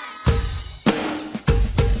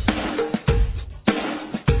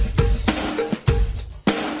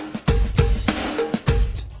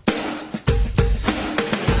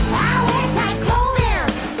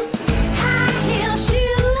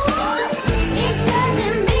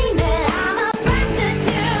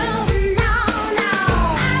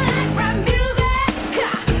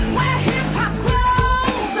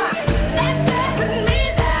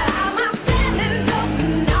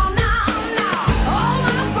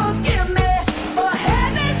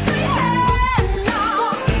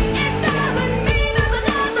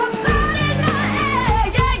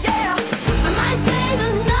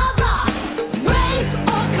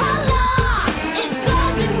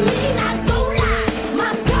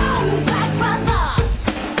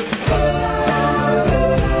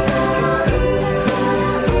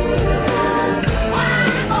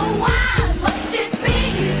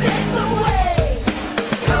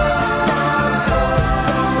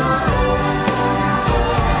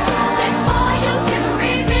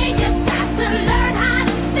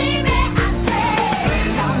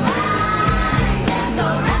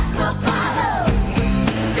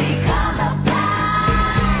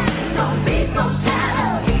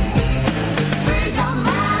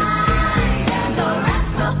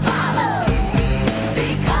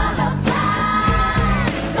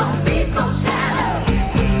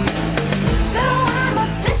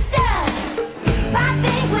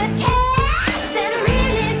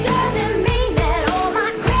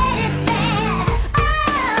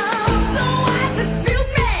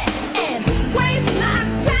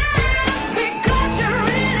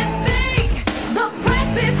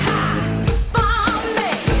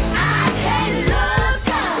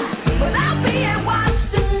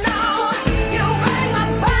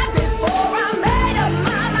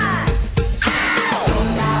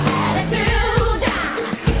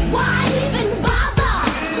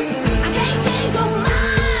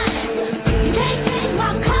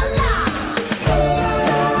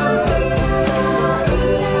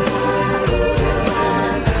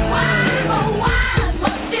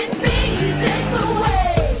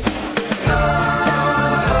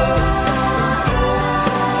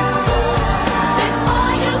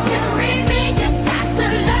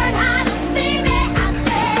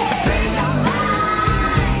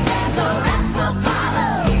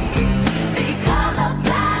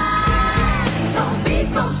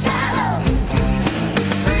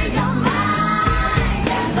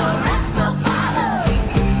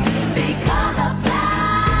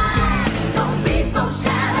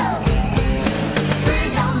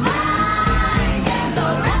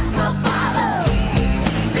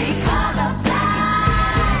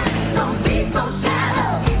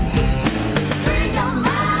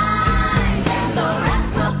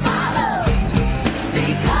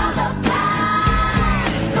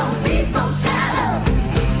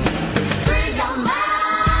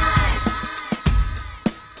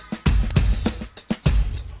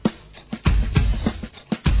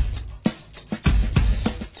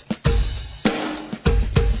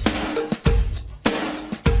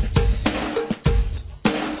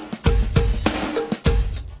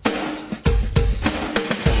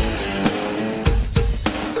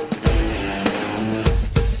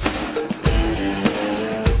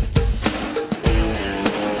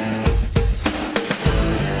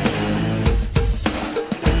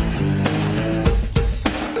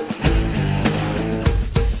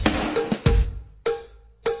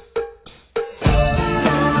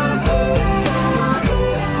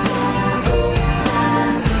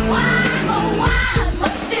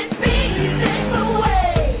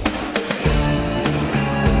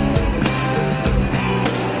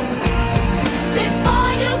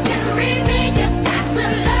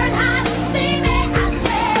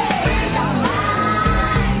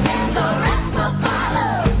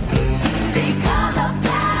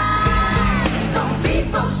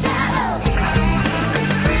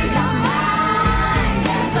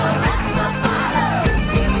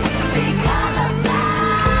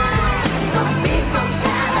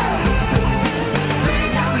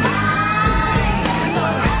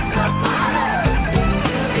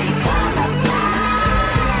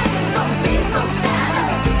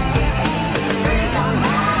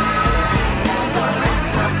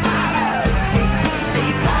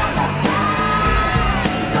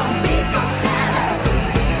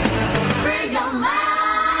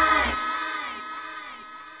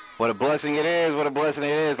 What a blessing it is. What a blessing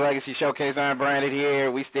it is. Legacy Showcase Unbranded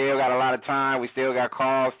here. We still got a lot of time. We still got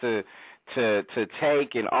calls to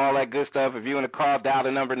take and all that good stuff. If you want to call, dial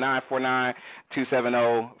the number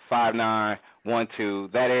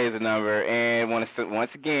 949-270-5912. That is the number. And want to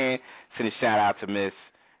once again send a shout out to Miss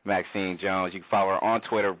Maxine Jones. You can follow her on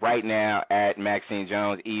Twitter right now at Maxine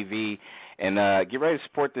Jones EV. And get ready to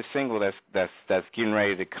support this single that's getting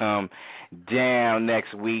ready to come down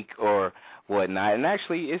next week or whatnot. And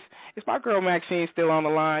actually, is my girl Maxine still on the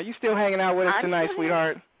line? You still hanging out with us tonight,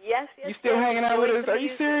 sweetheart? Yes. You still hanging out with us? Are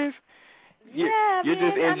you serious? Yeah, you're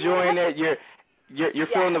just enjoying it. You're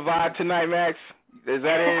feeling the vibe tonight, Max. Is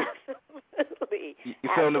that it? Absolutely. You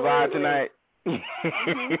feeling the vibe tonight? Yep.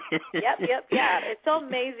 It's so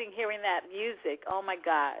amazing hearing that music. Oh my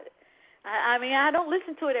God. I mean, I don't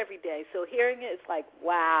listen to it every day, so hearing it, it's like,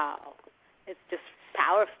 wow. It's just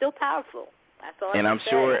still powerful. That's all. And I I'm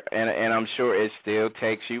can sure, say. and I'm sure it still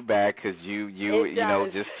takes you back because you know,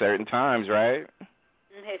 just certain times, right?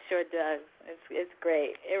 It sure does. It's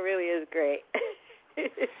great. It really is great.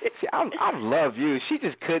 See, I love you. She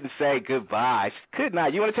just couldn't say goodbye. She could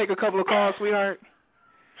not. You want to take a couple of calls, sweetheart?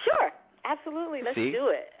 Sure. Absolutely. Let's do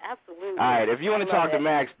it. Absolutely. All right. If you want to talk to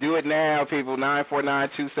Max, do it now, people.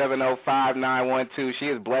 949-270-5912. She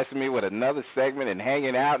is blessing me with another segment and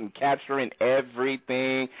hanging out and capturing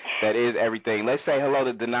everything that is everything. Let's say hello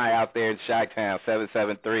to Denai out there in Chi-Town,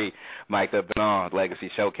 773, mic'd up and on, Legacy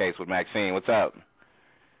Showcase with Maxine. What's up?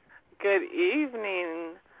 Good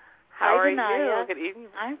evening. How are you? Good evening.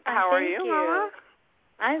 How are you, Mama?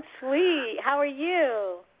 I'm sweet. How are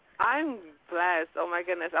you? I'm blessed. Oh, my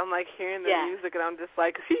goodness. I'm, like, hearing the music, and I'm just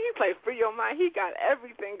like, he played Free Your Mind. He got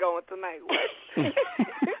everything going tonight.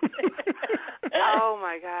 Oh,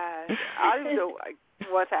 my gosh. I don't even know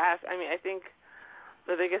what to ask. I mean, I think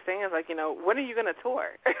the biggest thing is, like, you know, when are you going to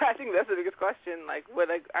tour? I think that's the biggest question. Like,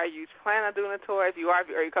 are you planning on doing a tour? If you are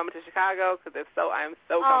you coming to Chicago? Because if so, I am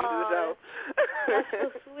so coming to the show. That's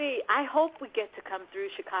so sweet. I hope we get to come through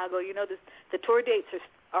Chicago. You know, the tour dates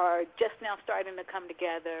are just now starting to come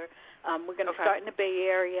together. We're going to start in the Bay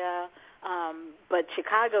Area, but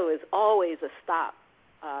Chicago is always a stop.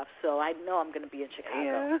 So I know I'm going to be in Chicago.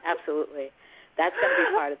 Yeah. Absolutely. That's going to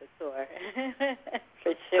be part of the tour.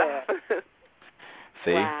 For sure.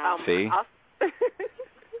 See? Wow. See?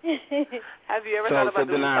 Have you ever thought about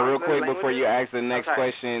doing Denai, real quick languages? before you ask the next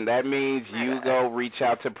question, that means you go reach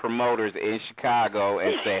out to promoters in Chicago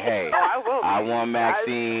and say, hey, I want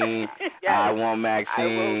Maxine, I want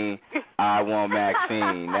Maxine, I want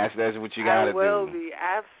Maxine. That's what you got to do. I will be,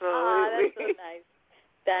 absolutely. Oh, that's so nice.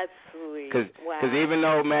 That's sweet. Because even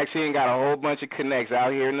though Maxine got a whole bunch of connects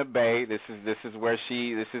out here in the Bay, this is where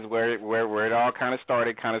it all kind of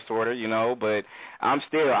started, kind of sort of, you know. But I'll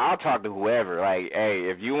talk to whoever. Like, hey,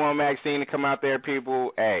 if you want Maxine to come out there,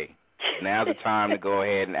 people, hey, now's the time to go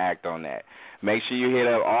ahead and act on that. Make sure you hit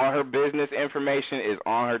up all her business information is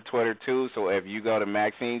on her Twitter too. So if you go to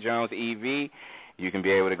Maxine Jones EV, you can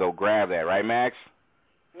be able to go grab that, right, Max?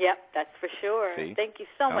 Yep, that's for sure. See? Thank you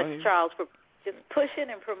so much, Charles, for just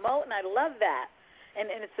pushing and promoting. I love that.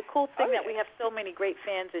 And it's a cool thing that we have so many great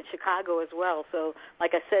fans in Chicago as well. So,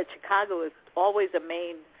 like I said, Chicago is always a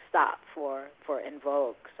main stop for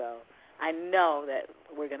Envouge. So I know that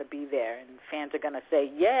we're going to be there, and fans are going to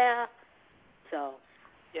say, yeah. So,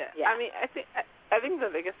 yeah. I mean, I think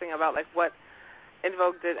the biggest thing about, like, what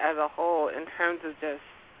Envouge did as a whole in terms of just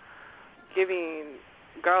giving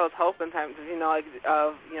girls hope in terms of,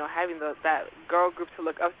 having that girl group to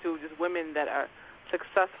look up to, just women that are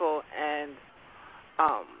successful and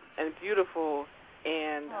beautiful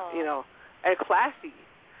and, and classy.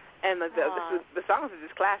 And the songs are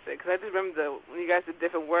just classic. Because I just remember when you guys did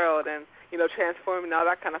Different World and, Transforming and all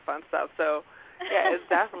that kind of fun stuff. So, yeah, it's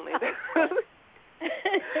definitely,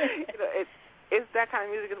 it's that kind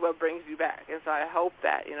of music is what brings you back. And so I hope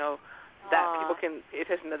that, that people can pay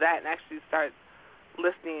attention to that and actually start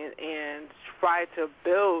listening and try to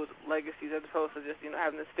build legacies as opposed to just,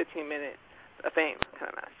 having this 15-minute fame kind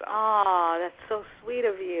of mess. So. Oh, that's so sweet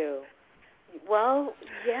of you. Well,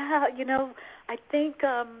 yeah, I think,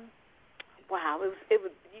 wow, it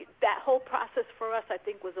was that whole process for us, I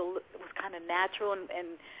think, was kind of natural,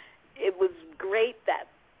 and it was great that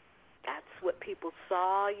that's what people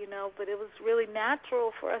saw, but it was really natural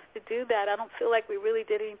for us to do that. I don't feel like we really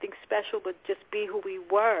did anything special but just be who we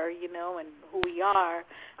were, and who we are.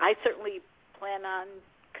 I certainly plan on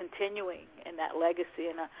continuing in that legacy,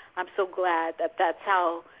 and I'm so glad that that's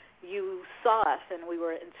how you saw us and we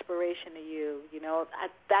were inspiration to you.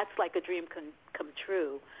 That's like a dream come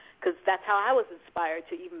true, because that's how I was inspired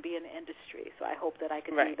to even be in the industry. So I hope that I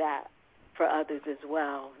can do that for others as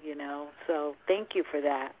well, So thank you for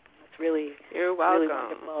that. It's really, You're welcome. really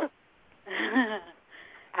wonderful.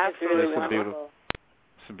 Absolutely really wonderful.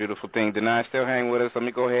 It's a beautiful thing. Denai, still hang with us. Let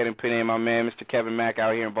me go ahead and put in my man, Mr. Kevin Mack,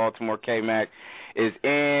 out here in Baltimore. K-Mac is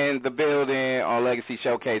in the building on Legacy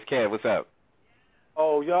Showcase. Kev, what's up?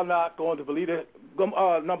 Oh, y'all not going to believe it.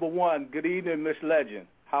 Number one, good evening, Miss Legend.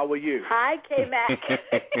 How are you? Hi, K-Mac.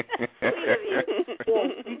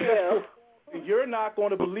 Sweet of you. You're not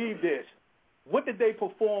going to believe this. What did they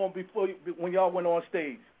perform when y'all went on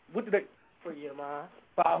stage? What did they? For your mind.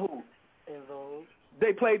 By who? Envouge.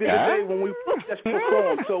 They played it today when we just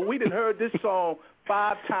performed. So we done heard this song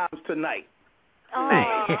 5 times tonight.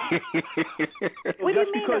 Oh. What do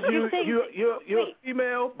you mean? Because you're a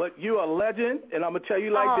female, but you're a legend, and I'm gonna tell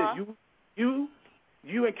you like this: you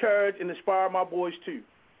encourage and inspire my boys too.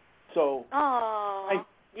 So.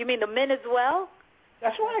 You mean the men as well?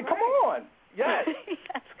 That's right. Come on. Yes.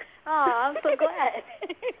 I'm so glad.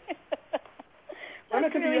 When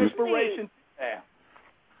it can be inspiration. Yeah.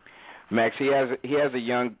 Max, he has a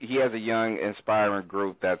young inspiring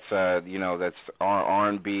group that's that's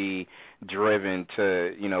R&B driven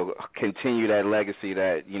to continue that legacy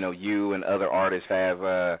that you and other artists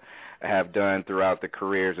have done throughout the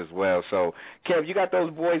careers as well. So Kev, you got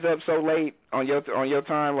those boys up so late on your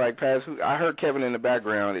time, like past. I heard Kevin in the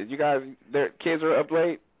background. You guys, their kids are up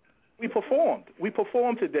late. We performed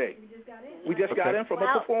today. We just got in from a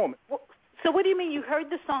performance. So what do you mean you heard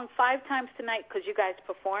the song 5 times tonight because you guys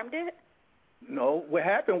performed it? No, what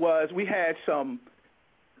happened was we had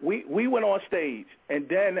we went on stage, and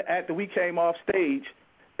then after we came off stage,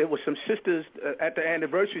 it was some sisters at the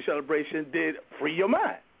anniversary celebration did Free Your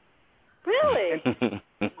Mind. Really? And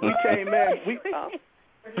we came in, we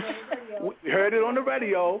heard it on the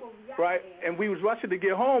radio, right, and we was rushing to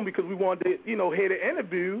get home because we wanted to, hear the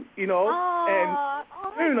interview, and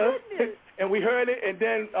we heard it, and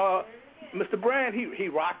then Mr. Brand, he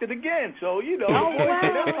rocked it again. So,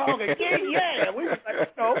 that song again, yeah. We was like,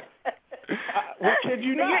 we kid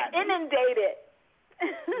you not. You're inundated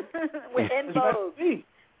with Envouge.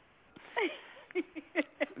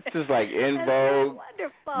 It's just like Envouge,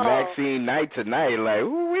 Maxine night to night, like,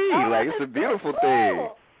 ooh-wee, like it's a beautiful thing.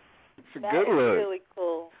 It's a good look. That's really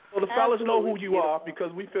cool. Well, the fellas know who you are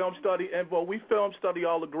because we film study Envouge. We film study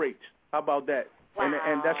all the greats. How about that? Wow.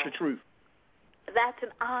 And that's the truth. That's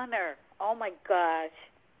an honor. Oh, my gosh.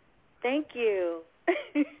 Thank you.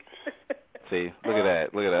 See, look at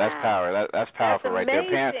that. Look at that. That's power. That's powerful right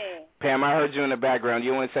there. Pam, I heard you in the background.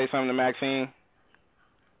 You want to say something to Maxine?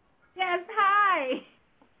 Yes, hi.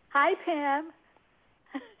 Hi, Pam.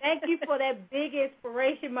 Thank you for that big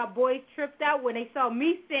inspiration. My boys tripped out when they saw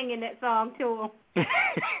me singing that song to them.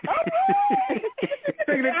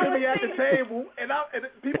 Singing it to me at the table, and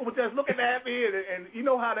people were just looking at me, and you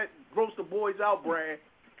know how that grossed the boys out, Brand.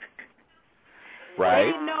 Right.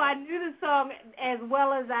 They didn't know I knew the song as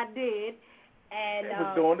well as I did. And they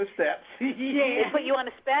was doing the steps. Yeah. They put you on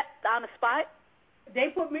the spot? I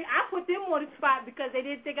put them on the spot because they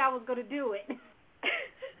didn't think I was going to do it.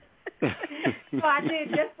 So I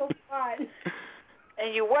did just for fun.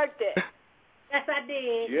 And you worked it. Yes, I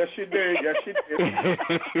did. Yes, you did. Yes, you did.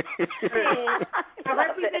 I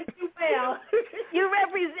represent you well. You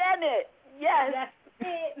represent it. Yes. That's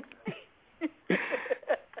it.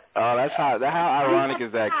 Oh, that's how ironic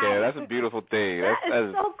is that, Kev? That's a beautiful thing.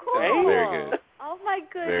 That's so cool. Very good. Oh, my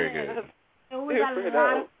goodness. Very good. It was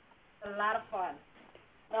a lot of fun.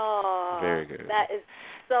 Oh, very good. That is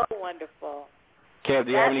so wonderful. Kev,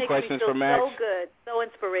 do you have any questions for Max? So good. So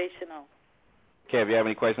inspirational. Kev, you have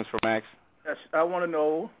any questions for Max? Yes, I want to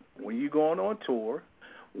know when you going on tour,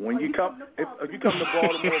 when you come, if you come to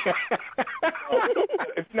Baltimore,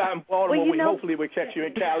 if not in Baltimore, hopefully we'll catch you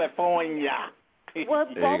in California. Well,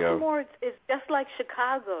 Baltimore is just like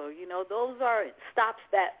Chicago. Those are stops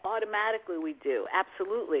that automatically we do.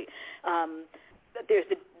 Absolutely. There's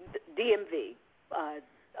the DMV,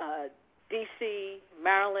 D.C.,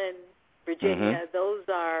 Maryland, Virginia. Mm-hmm. Those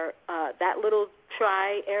are that little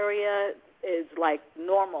tri-area is like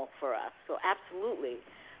normal for us. So absolutely.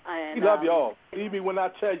 And, we love y'all. Believe me when I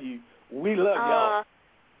tell you, we love y'all.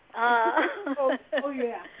 Oh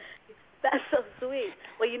yeah. That's so sweet.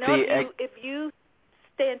 Well, if you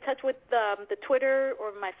stay in touch with the Twitter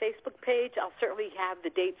or my Facebook page, I'll certainly have the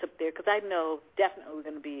dates up there because I know definitely we're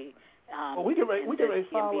going to be. We can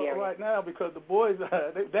follow her right now because the boys.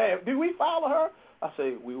 Did we follow her? I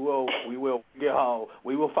say we will get home.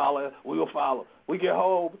 We will follow. We get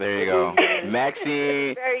home. There you go.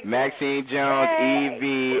 Maxine Jones,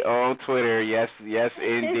 EV on Twitter. Yes,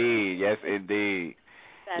 indeed. Yes, indeed.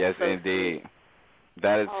 That's yes, so indeed. Sweet.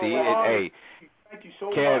 That is, hey, Thank you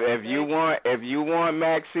so Kev, much. if you want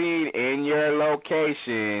Maxine in your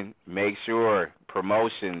location, make sure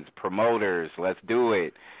promoters, let's do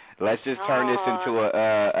it. Let's just turn this into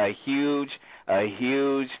a huge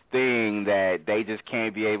thing that they just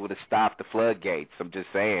can't be able to stop the floodgates. I'm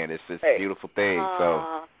just saying, it's just a beautiful thing.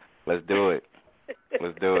 So let's do it.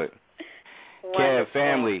 Let's do it. Kev,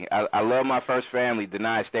 family, I love my first family.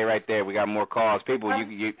 Denai, stay right there. We got more calls. People,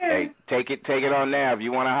 you hey, take it on now. If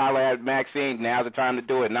you want to holler at Maxine, now's the time to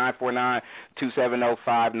do it.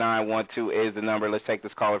 949-270-5912 is the number. Let's take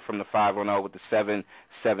this caller from the 510 with the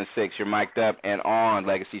 776. You're mic'd up and on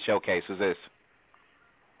Legacy Showcase. Who's this?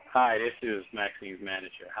 Hi, this is Maxine's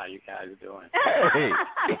manager. How you guys doing? Hey.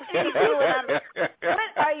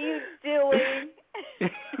 What are you doing?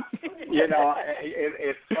 You know,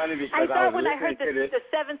 it's funny because I thought was when I heard listening the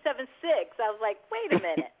 776, I was like, wait a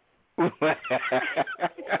minute.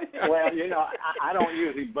 Well, you know, I don't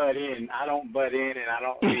usually butt in. I don't butt in, and I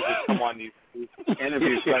don't usually come on these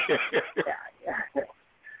interviews. But,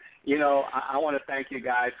 you know, I want to thank you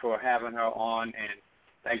guys for having her on, and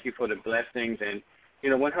thank you for the blessings. And, you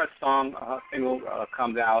know, when her single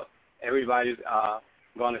comes out, everybody's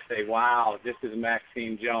going to say, wow, this is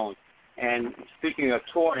Maxine Jones. And speaking of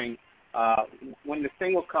touring, when the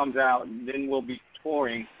single comes out, then we'll be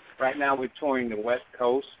touring. Right now we're touring the West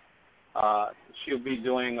Coast. She'll be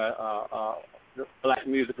doing the Black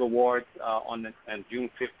Music Awards on June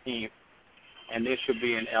 15th, and then she'll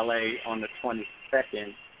be in L.A. on the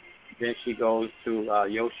 22nd. Then she goes to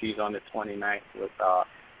Yoshi's on the 29th with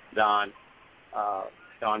Don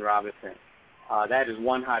Robinson. That is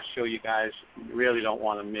one hot show you guys really don't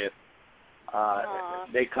want to miss.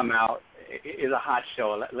 They come out. It's a hot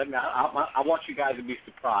show. I want you guys to be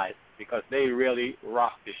surprised because they really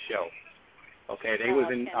rock this show. Okay, they was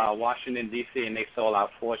in Washington, D.C., and they sold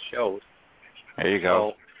out 4 shows. There you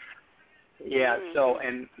go. So, yeah, so,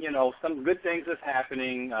 and, you know, some good things is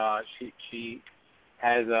happening. She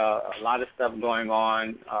has a lot of stuff going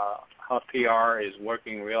on. Her PR is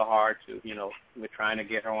working real hard to, you know, we're trying to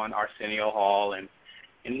get her on Arsenio Hall, and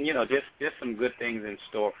you know, just some good things in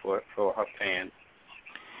store for her fans.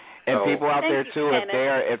 And so, people out there too,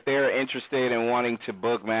 Kenneth. if they're interested in wanting to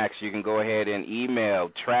book Max, you can go ahead and email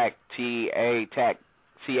TACK Entertainment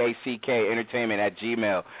at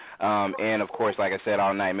Gmail. And of course, like I said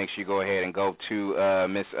all night, make sure you go ahead and go to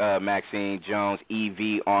Miss Maxine Jones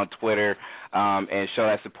EV on Twitter and show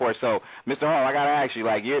that support. So, Mr. Hall, I gotta ask you,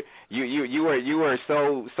 like you were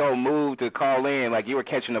so moved to call in, like you were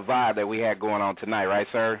catching the vibe that we had going on tonight, right,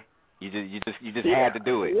 sir? You just had to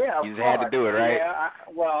do it. Yeah, you just had to do it, right? Yeah.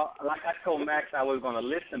 Well, like I told Max, I was going to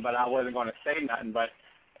listen, but I wasn't going to say nothing. But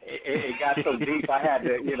it got so deep, I had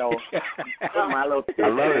to, you know, put my little I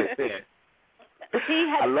love it. in. He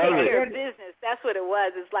had to take care of business. That's what it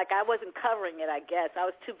was. It's like I wasn't covering it, I guess. I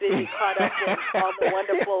was too busy caught up in all the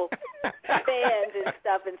wonderful fans and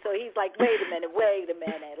stuff. And so he's like, wait a minute.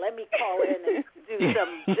 Let me call in and do some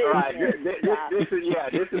business. Right.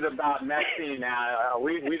 This is about Maxine now.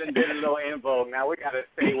 We done did a little Envouge. Now we got to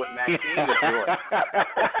say what Maxine is doing.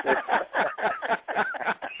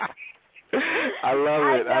 I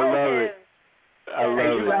love it. I love it.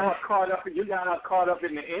 You got her caught up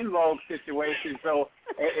in the Envouge situation, so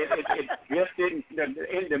it just didn't.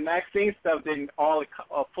 The Maxine stuff didn't all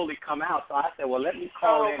fully come out. So I said, well, let me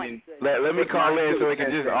call in and let me call in so it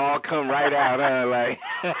can just all come right out, huh? Like.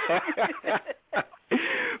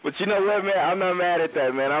 But you know what, man? I'm not mad at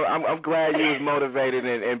that, man. I'm glad you was motivated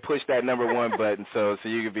and pushed that #1 button so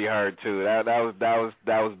you could be heard too. That was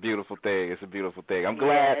a beautiful thing. It's a beautiful thing. I'm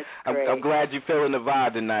glad I'm glad you're feeling the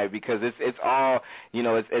vibe tonight because it's all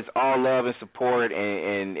it's all love and support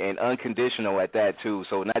and unconditional at that too.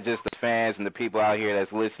 So not just the fans and the people out here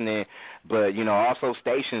that's listening, but also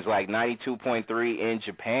stations like 92.3 in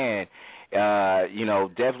Japan.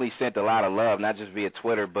 Definitely sent a lot of love, not just via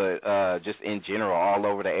Twitter, but just in general, all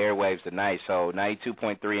over the airwaves tonight. So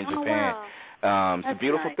 92.3 in Japan. Wow. It's a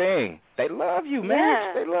beautiful thing. They love you, Max.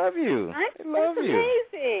 Yeah. They love you. They love you.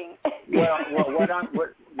 Amazing. Well,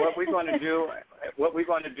 what we're going to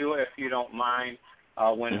do, if you don't mind,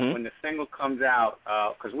 when the single comes out,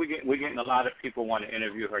 because we're getting a lot of people want to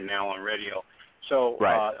interview her now on radio. So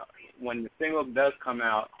when the single does come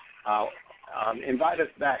out, invite us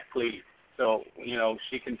back, please. So,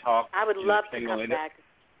 she can talk. I would love to come back.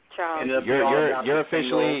 Charles. And it'll be all about You're the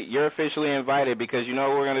single. you're officially invited, because you know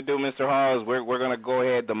what we're gonna do, Mr. Halls. We're gonna go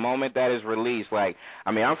ahead the moment that is released. Like,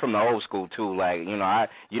 I mean, I'm from the old school too. Like, you know how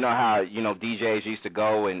DJs used to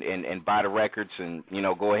go and buy the records and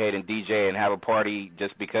go ahead and DJ and have a party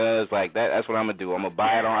just because. Like that's what I'm gonna do. I'm gonna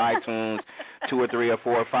buy it on iTunes 2 or 3 or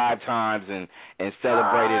 4 or 5 times and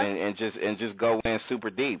celebrate it and just go in super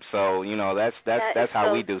deep. So that's how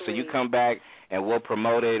so we do. So you sweet. come back and we'll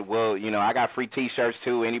promote it. I got free T-shirts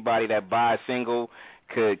too. Anybody that buys a single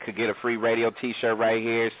could get a free radio T-shirt right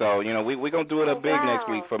here. So we're gonna do it up big next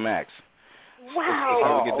week for Max.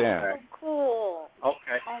 Wow, Get down. so cool.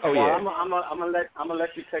 Okay. Oh, well, yeah. I'm gonna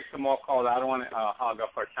let you take some more calls. I don't want to hog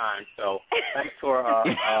up her time. So thanks for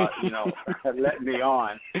letting me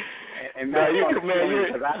on. And No, you're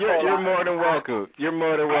more than welcome. You're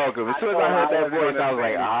more than welcome. As soon as I heard that voice, I was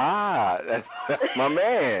like, that's my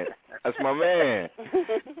man. That's my man.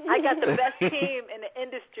 I got the best team in the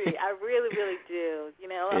industry. I really, really do.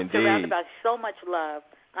 I'm Indeed. surrounded by so much love.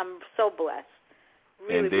 I'm so blessed.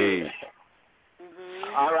 Really, Indeed. Really.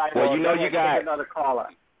 Mm-hmm. All right. Well, you take got another caller.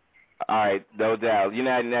 All right, no doubt.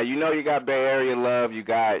 Now you got Bay Area love. You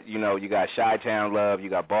got Chi-Town love. You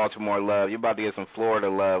got Baltimore love. You're about to get some Florida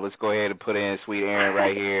love. Let's go ahead and put in Sweet Aaron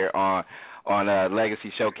right here on Legacy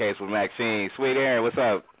Showcase with Maxine. Sweet Aaron, what's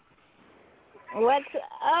up? What's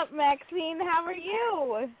up, Maxine? How are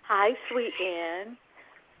you? Hi, Sweet Ann.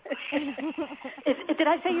 Did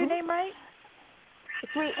I say your name right?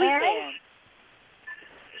 Sweet Sweet Aaron?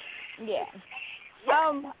 Ann. Yeah.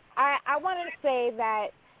 I wanted to say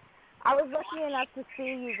that I was lucky enough to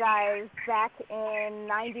see you guys back in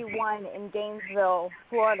 '91 in Gainesville,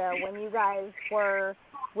 Florida, when you guys were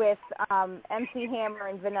with MC Hammer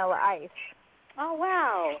and Vanilla Ice. Oh,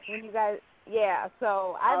 wow. When you guys, yeah.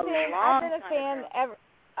 So I've been a fan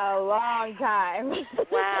a long time.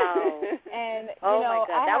 Wow. And oh my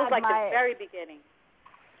God, that was like the very beginning.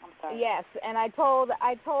 I'm sorry. Yes, and I told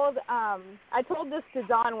this to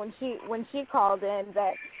Dawn when she called in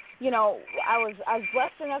that, I was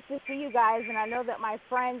blessed enough to see you guys, and I know that my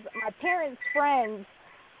parents' friends,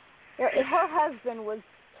 her husband was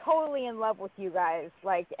totally in love with you guys.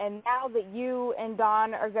 And now that you and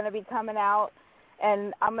Dawn are going to be coming out,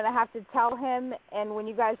 and I'm going to have to tell him, and when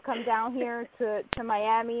you guys come down here to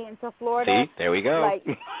Miami and to Florida. See, there we go.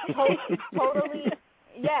 Totally.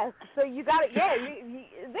 Yes, so you got it. Yeah,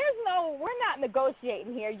 we're not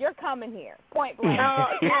negotiating here. You're coming here, point blank.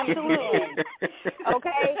 Absolutely.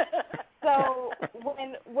 Okay. So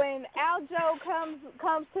when Aljo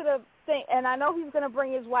comes to the thing, and I know he's going to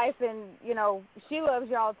bring his wife, and she loves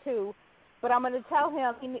y'all too, but I'm going to tell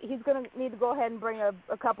him he's going to need to go ahead and bring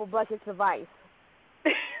a couple buckets of ice.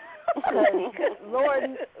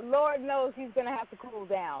 Lord knows he's going to have to cool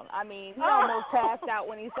down. I mean, he almost passed out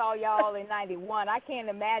when he saw y'all in '91. I can't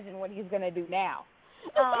imagine what he's going to do now.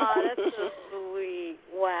 Oh, that's so sweet.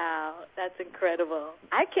 Wow, that's incredible.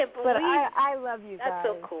 I can't believe. But I love you guys. That's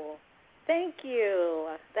so cool. Thank you.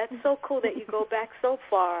 That's so cool that you go back so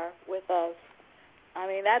far with us. I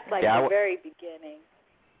mean, that's like the very beginning.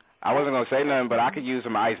 I wasn't going to say nothing, but I could use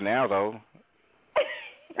some ice now, though.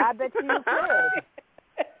 I bet you could.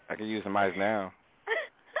 I could use some ice now.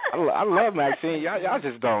 I love Maxine. Y'all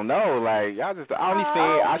just don't know. Like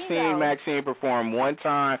I seen Maxine perform one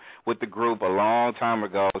time with the group a long time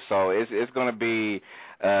ago. So it's gonna be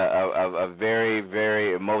a very,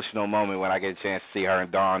 very emotional moment when I get a chance to see her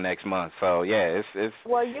and Dawn next month. So yeah, it's.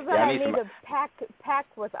 Well, you're gonna need to pack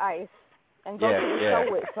with ice and go to the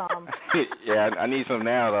show with some. Yeah, I need some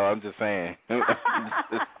now though. I'm just saying.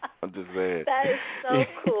 I'm just saying. That is so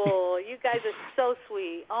cool. You guys are so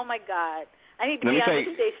sweet. Oh my God. I need to be on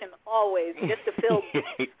this station always just to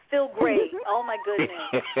feel great. Oh my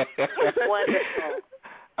goodness. Wonderful.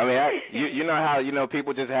 I mean, you know how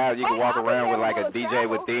people just have you can walk around with like a DJ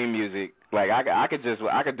with theme music. Like I could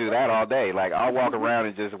do that all day. Like I'll walk around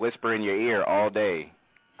and just whisper in your ear all day.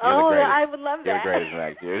 I would love that. You're the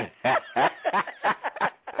greatest, Max.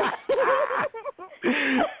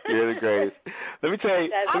 You're the greatest. Let me tell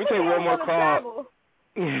you one more call.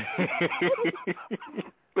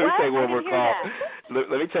 Let me take one more call. Let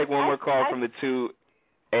me take one more call from the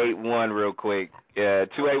 281 real quick.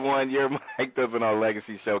 281, you're mic'd up on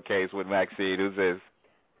Legacy Showcase with Maxine. Who's this?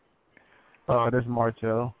 This is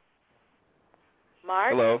Martel. Mark?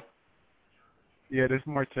 Hello. Yeah, this is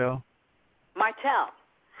Martel. Martel.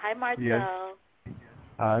 Hi, Martel. Yes.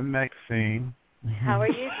 I'm Maxine. How are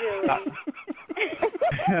you doing?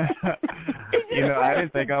 I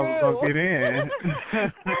didn't think I was going to get in.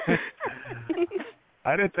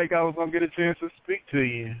 I didn't think I was going to get a chance to speak to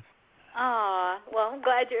you. Aw, well, I'm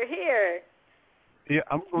glad you're here. Yeah,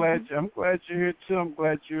 I'm glad you're here too. I'm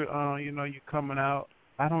glad you're you're coming out.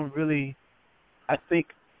 I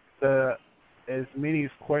think as many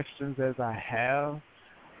questions as I have,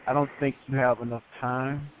 I don't think you have enough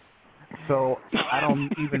time. So I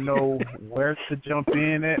don't even know where to jump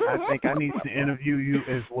in at. I think I need to interview you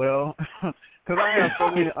as well because I have so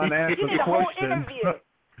many unanswered questions.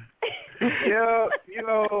 Yeah,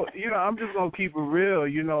 I'm just gonna keep it real.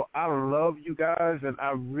 I love you guys, and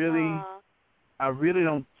I really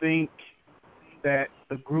don't think that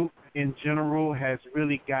the group in general has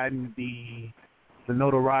really gotten the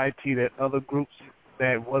notoriety that other groups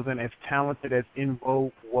that wasn't as talented as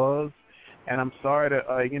Envouge was. And I'm sorry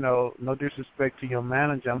to, no disrespect to your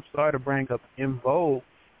manager, I'm sorry to bring up Envouge,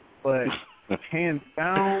 but hands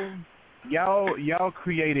down, y'all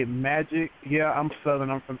created magic. Yeah, I'm Southern,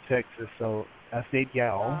 I'm from Texas, so I said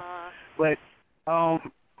y'all. But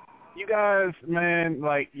you guys, man,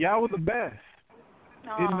 like, y'all were the best.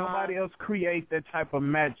 Did nobody else create that type of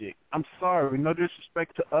magic? I'm sorry, no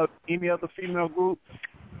disrespect to any other female group.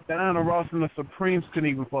 Diana Ross and the Supremes couldn't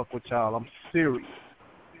even fuck with y'all. I'm serious.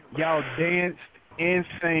 Y'all danced and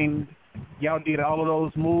sang. Y'all did all of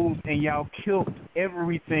those moves, and y'all killed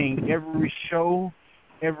everything, every show,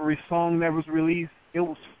 every song that was released. It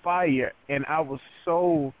was fire, and I was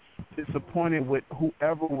so disappointed with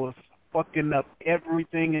whoever was fucking up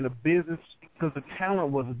everything in the business because the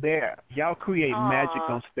talent was there. Y'all create magic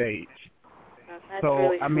on stage. That's So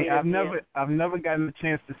really I mean, sweet I've never gotten a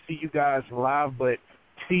chance to see you guys live, but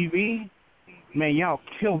TV, man, y'all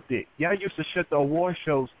killed it. Y'all used to shut the award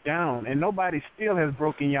shows down, and nobody still has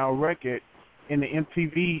broken y'all record in the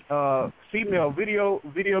MTV Female Video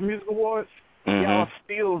Music Awards. Mm-hmm. Y'all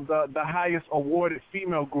still the highest awarded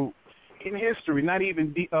female group in history. Not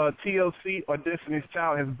even TLC or Destiny's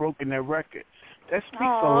Child has broken their record. That speaks a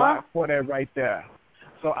lot for that right there.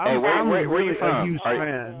 So I'm where you really from? a huge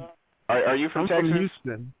fan. Are you from I'm Texas? from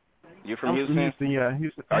Houston. You from I'm Houston? From Houston, yeah.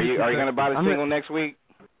 Houston, are you going to buy the I'm single next week?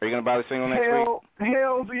 Are you going to buy the single next week?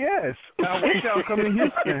 Hell yes. I wish y'all come to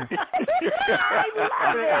Houston. I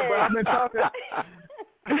love it.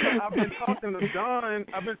 I've been talking to Don.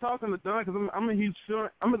 Because I'm a huge fan.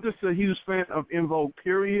 Just a huge fan of Envouge,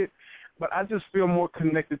 period. But I just feel more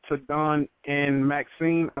connected to Don and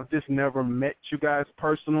Maxine. I've just never met you guys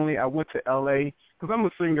personally. I went to L.A. because I'm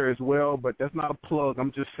a singer as well, but that's not a plug.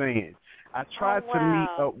 I'm just saying. I tried to meet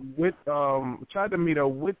up with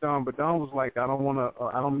Don, but Don was like, I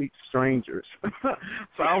don't meet strangers. So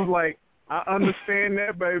I was like, I understand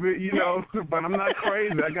that, baby, but I'm not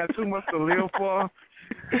crazy. I got too much to live for.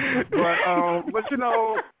 But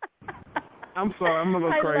I'm sorry, I'm a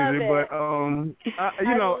little crazy, but I'll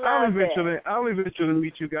eventually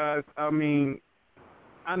meet you guys. I mean,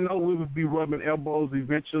 I know we would be rubbing elbows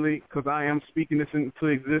eventually because I am speaking this into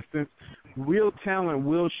existence. Real talent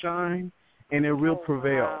will shine, and it will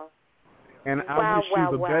prevail. Wow. And I wish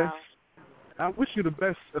you the best. I wish you the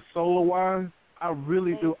best solo-wise. I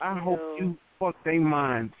really do. I hope you fuck their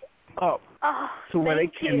minds up to where they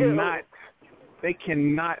cannot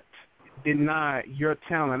deny your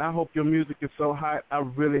talent. I hope your music is so hot. I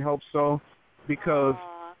really hope so because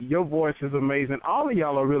your voice is amazing. All of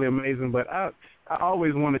y'all are really amazing, but I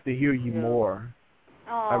always wanted to hear you more.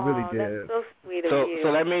 I really did. That's so sweet of you.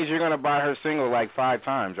 So that means you're going to buy her single like 5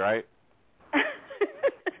 times, right?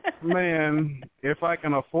 Man, if I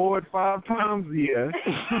can afford 5 times, yes.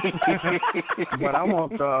 But I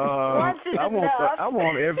want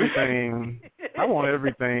everything. I want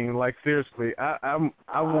everything. Like seriously, I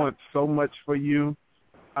want so much for you.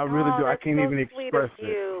 I really do. I can't even express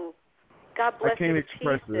it. God bless you. I can't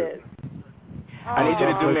express it. I need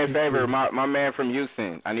you to do me a favor, my man from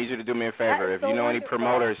Houston. I need you to do me a favor. If you know any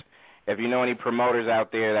promoters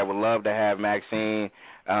out there that would love to have Maxine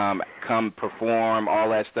come perform, all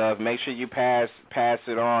that stuff, make sure you pass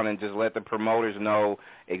it on and just let the promoters know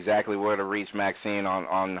exactly where to reach Maxine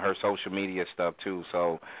on her social media stuff too,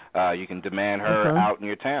 so you can demand her out in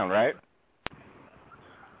your town, right?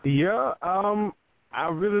 Yeah, I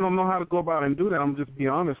really don't know how to go about and do that. I'm just be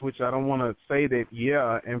honest with you. I don't want to say that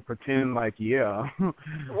and pretend like Well,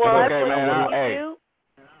 okay, man.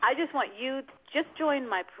 I just want you to just join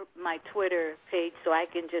my Twitter page so I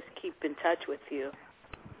can just keep in touch with you.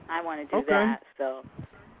 I want to do that. So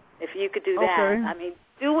if you could do that, I mean,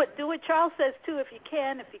 do what Charles says too. If you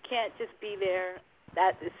can, if you can't, just be there.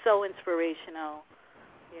 That is so inspirational.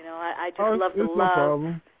 I just love the love. No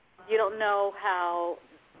problem. You don't know how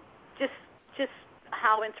just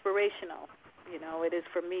how inspirational it is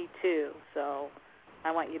for me too. So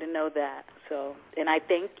I want you to know that. So, and I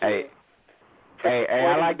thank you. Hey, Hey,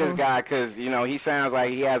 I like this guy because, you know, he sounds like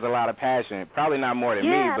he has a lot of passion. Probably not more than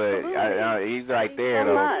me, but he's right there,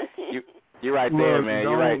 though. You're right there, Look, man.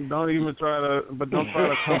 You're right. Don't even try to, don't try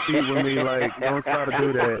to compete with me. Like, don't try to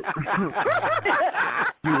do that.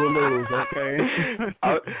 You will lose, okay?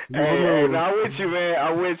 Hey, no, I'm with you, man.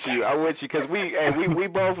 I'm with you, because we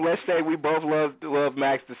both, let's say we both love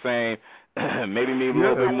Max the same. Maybe me a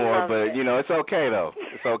little bit more, but you know, it's okay though.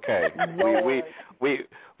 It's okay.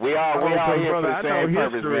 We all here for the same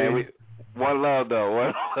purpose, man. One love though.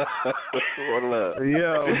 One love.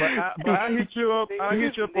 Yeah, but I hit you up. I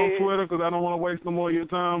hit you up on Twitter because I don't want to waste no more of your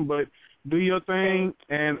time. But do your thing,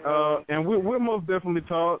 and we'll most definitely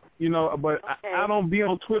talk. You know, but I don't be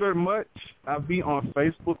on Twitter much. I be on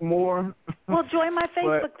Facebook more. Well, join my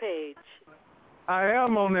Facebook page. I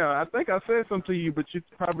am on there. I think I said something to you, but you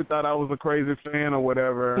probably thought I was a crazy fan or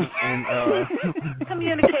whatever. And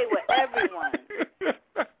communicate with everyone.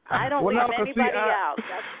 I don't leave anybody out.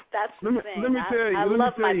 That's the thing. Let me tell you. I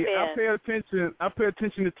love my fans. I pay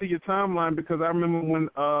attention to your timeline because I remember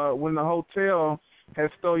when the hotel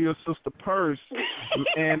had stole your sister's purse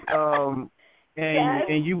and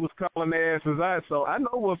you was calling their asses out. So I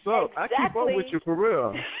know what's up. Exactly. I keep up with you for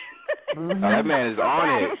real. Mm-hmm. That man is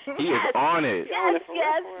on it. He is on it. Yes.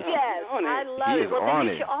 I love it. Well, then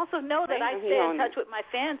you should also know that I stay in touch with my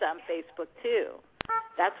fans on Facebook too.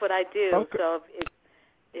 That's what I do. Okay. So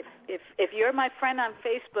if you're my friend on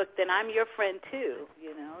Facebook, then I'm your friend too.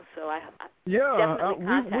 You know. So I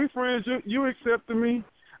we friends. You accepted me.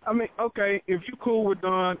 I mean, okay, if you cool with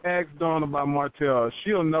Dawn, ask Dawn about Martell.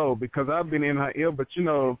 She'll know because I've been in her ear. But you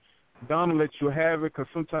know, Dawn will let you have it because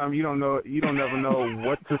sometimes you don't never know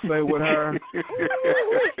what to say with her.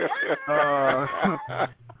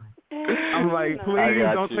 I'm like, please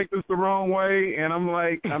don't take this the wrong way. And I'm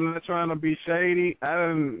like, I'm not trying to be shady. I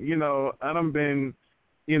done been,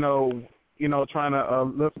 trying to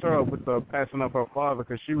lift her up with the passing of her father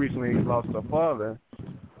because she recently lost her father.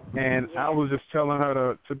 And I was just telling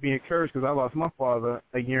her to be encouraged because I lost my father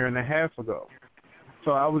a year and a half ago.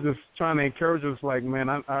 So I was just trying to encourage her, like, man,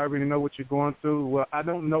 I already know what you're going through. Well, I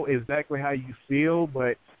don't know exactly how you feel,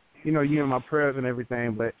 but, you know, you're in my prayers and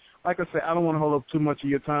everything. But like I said, I don't want to hold up too much of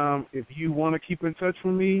your time. If you want to keep in touch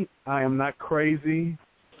with me, I am not crazy.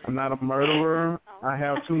 I'm not a murderer. I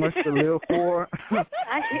have too much to live for. But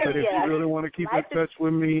if you really want to keep in touch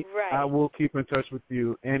with me, I will keep in touch with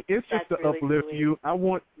you. And it's just to uplift you. I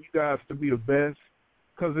want you guys to be the best,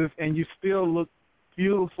 and you still look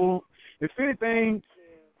beautiful. If anything,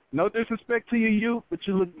 no disrespect to your youth, but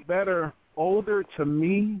you look better older to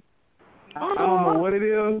me. I don't know what it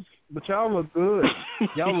is, but y'all look good.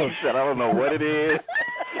 Y'all look. I don't know what it is.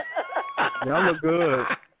 Y'all look good.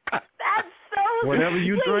 That's so whatever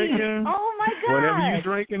you drinking. Oh my God. Whatever you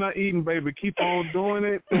drinking or eating, baby, keep on doing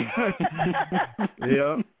it.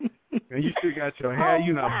 Yeah. And you still got your hair.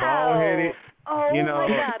 You're not bald-headed. Oh, my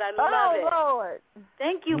God. I love it. Lord.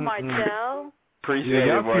 Thank you, Martell. Appreciate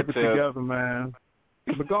y'all it, Martell. keep it together, man.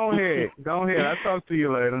 But go ahead. I'll talk to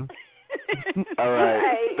you later. All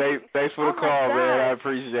right. Thanks for the call, man. I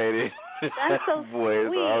appreciate it. That's so Boy,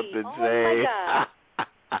 sweet. Off the My chain. God.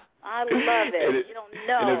 I love it. You don't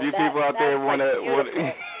know. And if you people out there want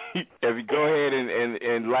to, if you go ahead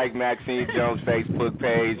and like Maxine Jones' Facebook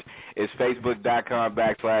page, it's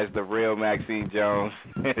facebook.com/the real Maxine Jones.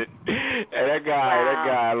 And that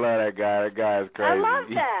guy, I love that guy. That guy is crazy. I love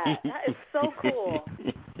that. That is so cool.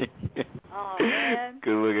 Oh man.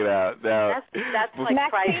 Good looking out. Now, that's like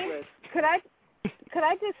Maxine, priceless. Could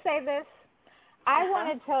I just say this? I want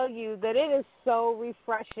to tell you that it is so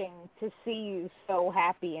refreshing to see you so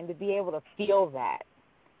happy and to be able to feel that.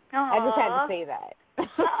 Aww. I just had to say that.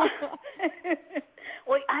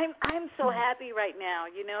 Well, I'm so happy right now.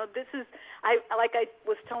 You know, this is like I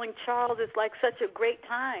was telling Charles, it's like such a great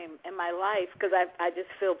time in my life because I just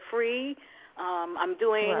feel free. I'm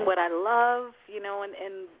doing what I love, you know, and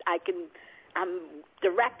I'm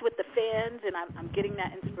direct with the fans, and I'm getting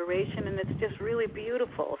that inspiration, and it's just really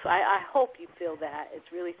beautiful. So I hope you feel that.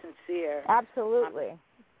 It's really sincere. Absolutely.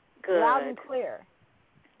 Good. Loud and clear.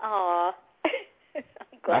 Aw.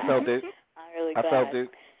 I felt it. I'm really I glad. felt it.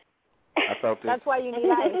 That's why you need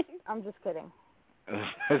ice. I'm just kidding.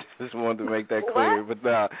 Just wanted to make that clear. What?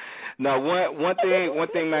 But one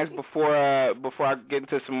thing, Max, before I get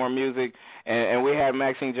into some more music, and we have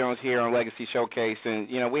Maxine Jones here on Legacy Showcase, and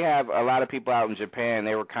you know we have a lot of people out in Japan.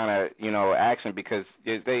 They were kind of asking because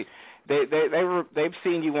they've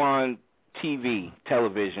seen you on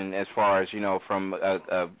television, as far as from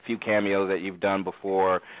a few cameos that you've done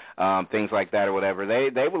before, things like that or whatever. They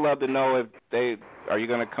would love to know if are you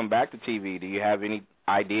going to come back to TV? Do you have any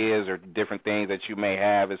ideas or different things that you may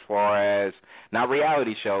have as far as not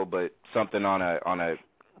reality show, but something on a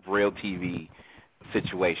real TV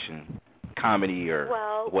situation, comedy or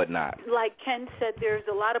whatnot? Like Ken said, there's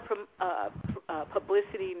a lot of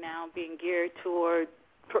publicity now being geared toward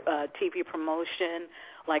TV promotion,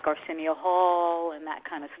 like Arsenio Hall and that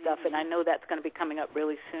kind of stuff. And I know that's going to be coming up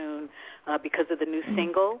really soon because of the new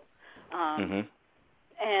single. And,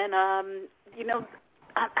 you know,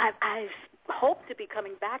 I hope to be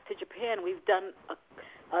coming back to Japan. We've done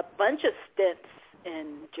a bunch of stints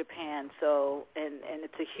in Japan, so and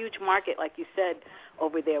it's a huge market, like you said,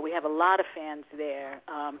 over there. We have a lot of fans there,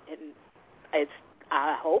 and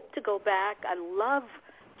I hope to go back. I love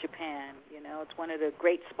Japan. You know, it's one of the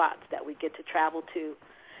great spots that we get to travel to,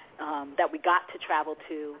 that we got to travel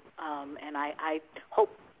to, and I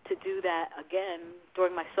hope to do that again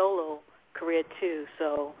during my solo career too.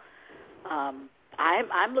 So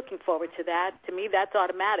I'm looking forward to that. To me, that's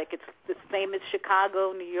automatic. It's the same as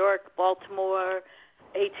Chicago, New York, Baltimore,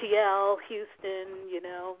 ATL, Houston. You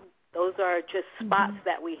know, those are just spots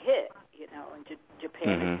that we hit. You know, and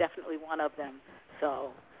Japan is definitely one of them.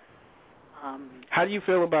 So, how do you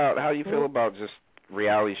feel about just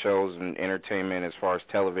reality shows and entertainment as far as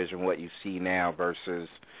television? What you see now versus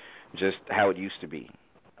just how it used to be?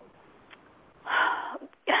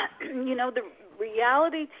 You know, the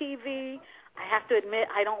reality TV, I have to admit,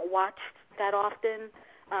 I don't watch that often.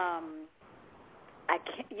 I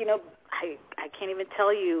can't, you know, I can't even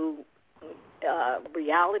tell you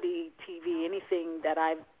reality TV, anything that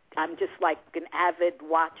I'm just like an avid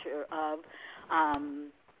watcher of.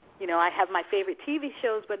 You know, I have my favorite TV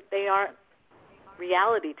shows, but they aren't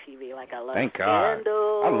reality TV. Like I love Thank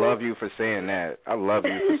Scandal. God. I love you for saying that. I love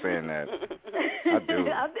you for saying that. I do.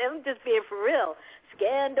 I'm just being for real.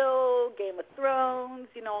 Scandal, Game of Thrones,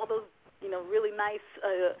 you know, all those, you know, really nice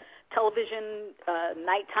television,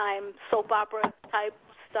 nighttime soap opera type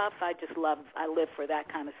stuff. I live for that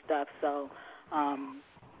kind of stuff. So,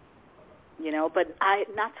 you know, but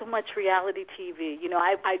not so much reality TV. You know,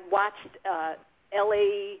 I watched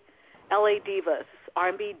LA Divas,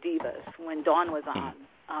 R&B Divas when Dawn was on.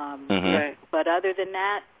 But other than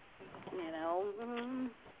that, you know,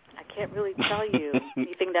 I can't really tell you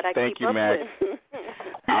anything that I keep up Max. with.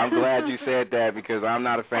 I'm glad you said that because I'm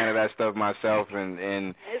not a fan of that stuff myself,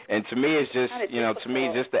 and to me it's just, you know, to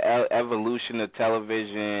me just the evolution of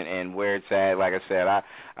television and where it's at. Like I said,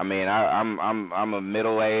 I'm a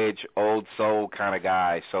middle-aged, old soul kind of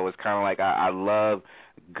guy, so it's kind of like I love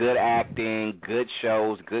good acting, good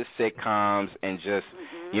shows, good sitcoms, and just,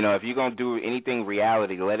 you know, if you're going to do anything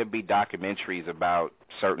reality, let it be documentaries about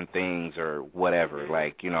certain things or whatever.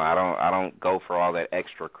 Like, you know, I don't go for all that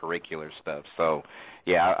extracurricular stuff. So,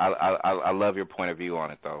 yeah, I love your point of view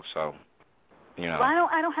on it, though. So, you know. Well,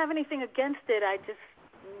 I don't have anything against it. I just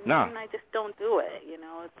don't do it, you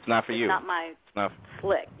know. It's not for you. It's not my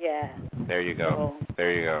flick, yeah. There you go.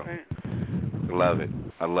 There you go. I love it.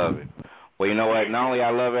 I love it. Well, you know what? Not only I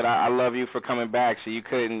love it, I love you for coming back. So you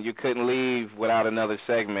couldn't leave without another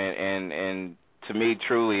segment. And to me,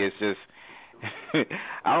 truly, it's just I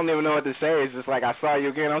don't even know what to say. It's just like I saw you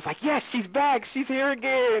again. I was like, yes, she's back. She's here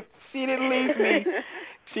again. She didn't leave me.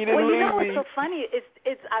 She didn't leave me. Well, you know what's so funny?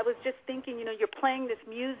 I was just thinking, you know, you're playing this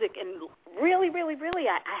music, and really, really, really,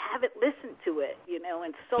 I haven't listened to it, you know,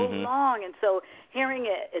 in so long. And so hearing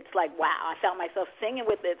it, it's like, wow, I found myself singing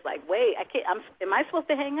with it. It's like, wait, am I supposed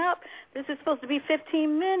to hang up? This is supposed to be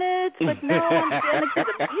 15 minutes, but no, I'm jamming to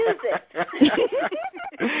the music.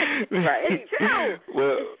 It's true.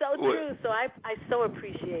 It's so true. So I so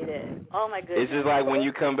appreciate it. Oh, my goodness. It's just like when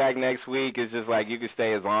you come back next week, it's just like you can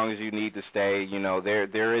stay as long as you need to stay. You know, there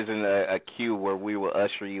isn't a queue where we will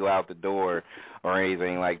usher you out the door or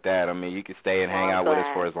anything like that. I mean, you can stay and hang out with us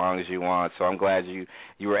for as long as you want. So I'm glad you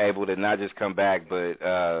were able to not just come back, but,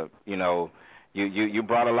 you know, you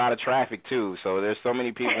brought a lot of traffic, too. So there's so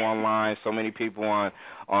many people online, so many people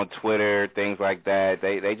on Twitter, things like that.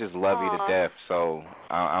 They just love you to death. So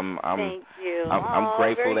Thank you. I'm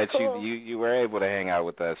grateful that cool. you were able to hang out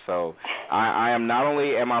with us. So I am not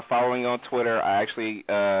only am I following you on Twitter, I actually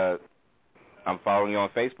I'm following you on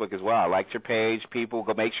Facebook as well. I liked your page. People,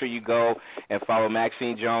 go make sure you go and follow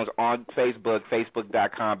Maxine Jones on Facebook,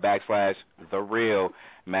 facebook.com/The Real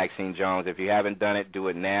Maxine Jones. If you haven't done it, do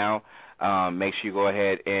it now. Make sure you go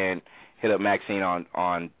ahead and hit up Maxine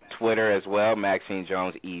on Twitter as well, Maxine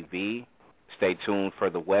Jones EV. Stay tuned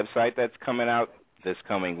for the website that's coming out this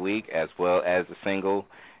coming week, as well as the single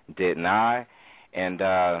Didn't I? And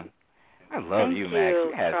I love Thank you, Max.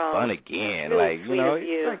 We had fun again. Really like, you know,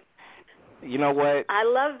 you. Like, you know what? I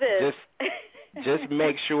love this. just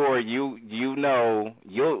make sure you know,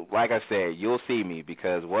 like I said, you'll see me,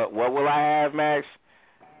 because what will I have, Max?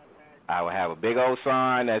 I will have a big old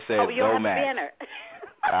sign that says Go Max. Banner.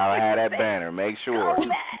 I'll have that banner. Make sure. Go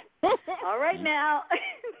Max. All right now.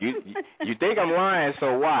 You think I'm lying?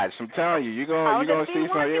 So watch. I'm telling you, you're gonna see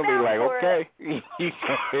something. You'll be like, okay,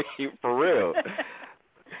 for real.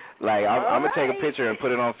 Like I'm gonna take a picture and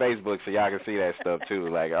put it on Facebook so y'all can see that stuff too.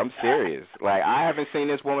 Like I'm serious. Like I haven't seen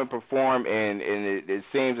this woman perform in it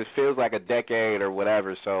feels like a decade or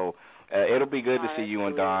whatever. So it'll be good to see you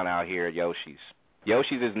and Dawn out here at Yoshi's.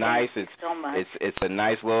 Yoshi's is nice. It's a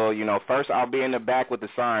nice little, first I'll be in the back with the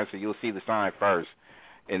sign, so you'll see the sign first,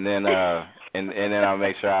 and then and then I'll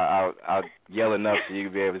make sure I'll yell enough so you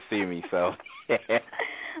can be able to see me. So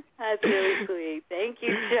that's really sweet. Thank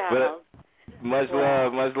you, Charles. Much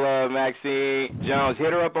love, Maxine Jones.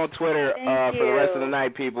 Hit her up on Twitter for the rest of the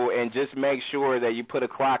night, people, and just make sure that you put a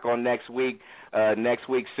clock on next week's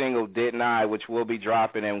single, Didn't I, which will be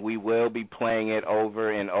dropping, and we will be playing it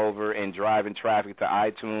over and over and driving traffic to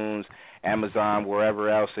iTunes, Amazon, wherever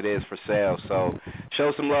else it is for sale. So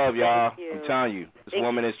show some love, y'all. I'm telling you, this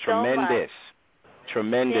woman is tremendous.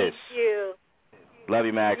 Tremendous. Thank you. Love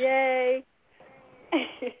you, Max. Yay.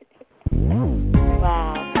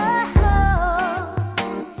 Wow.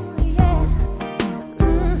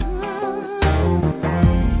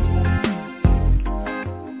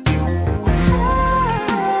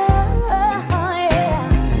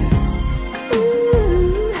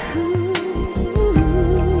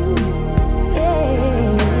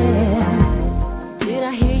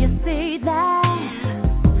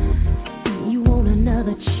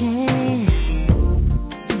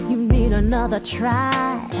 Another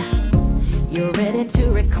try. You're ready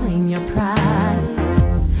to reclaim your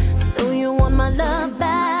pride. So you want my love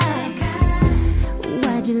back.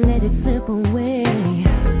 Why'd you let it slip away?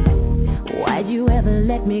 Why'd you ever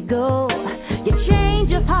let me go? Your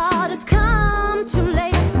change of heart has come too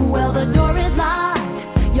late. Well, the door is locked.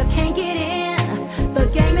 You can't get in. The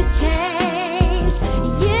game has changed.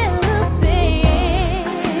 You see.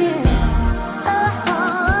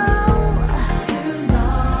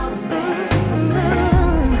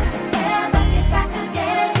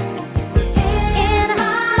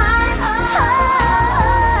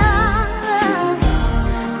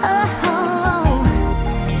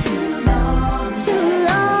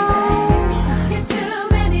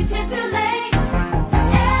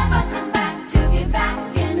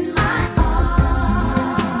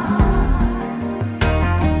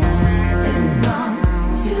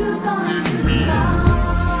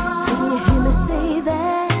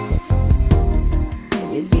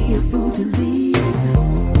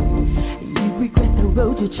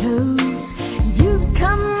 You chose, you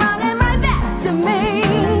come running right back to me.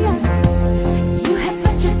 You had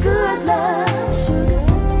such a good love, sugar.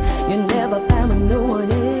 You never found no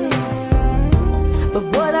one else. But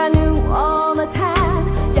what I knew all the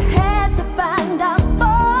time, you had to find out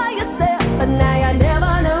for yourself. But now you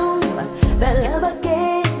never know that love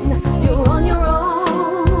again. You're on your own.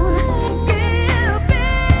 You've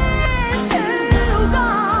been too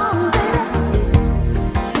gone, baby.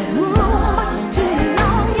 Much too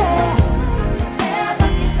long, yeah. Never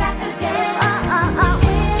get back again.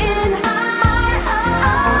 In my heart.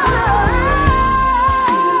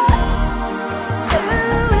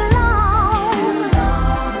 Too long,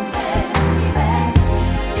 baby.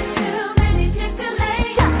 Too many times too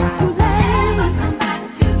late. Never come back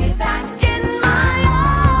to get back in my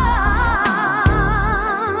arms.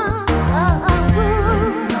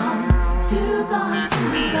 Too gone,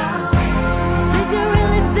 too gone. Did you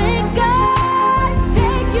really think I'd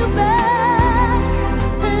take you back?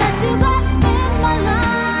 Let you back in my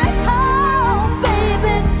life? Oh,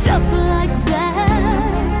 baby, just like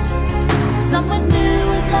that. Someone new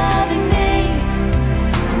is loving me.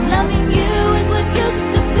 Loving you is what used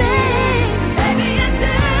to be. Baby, it's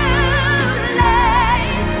too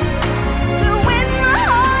late to win my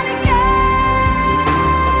heart again.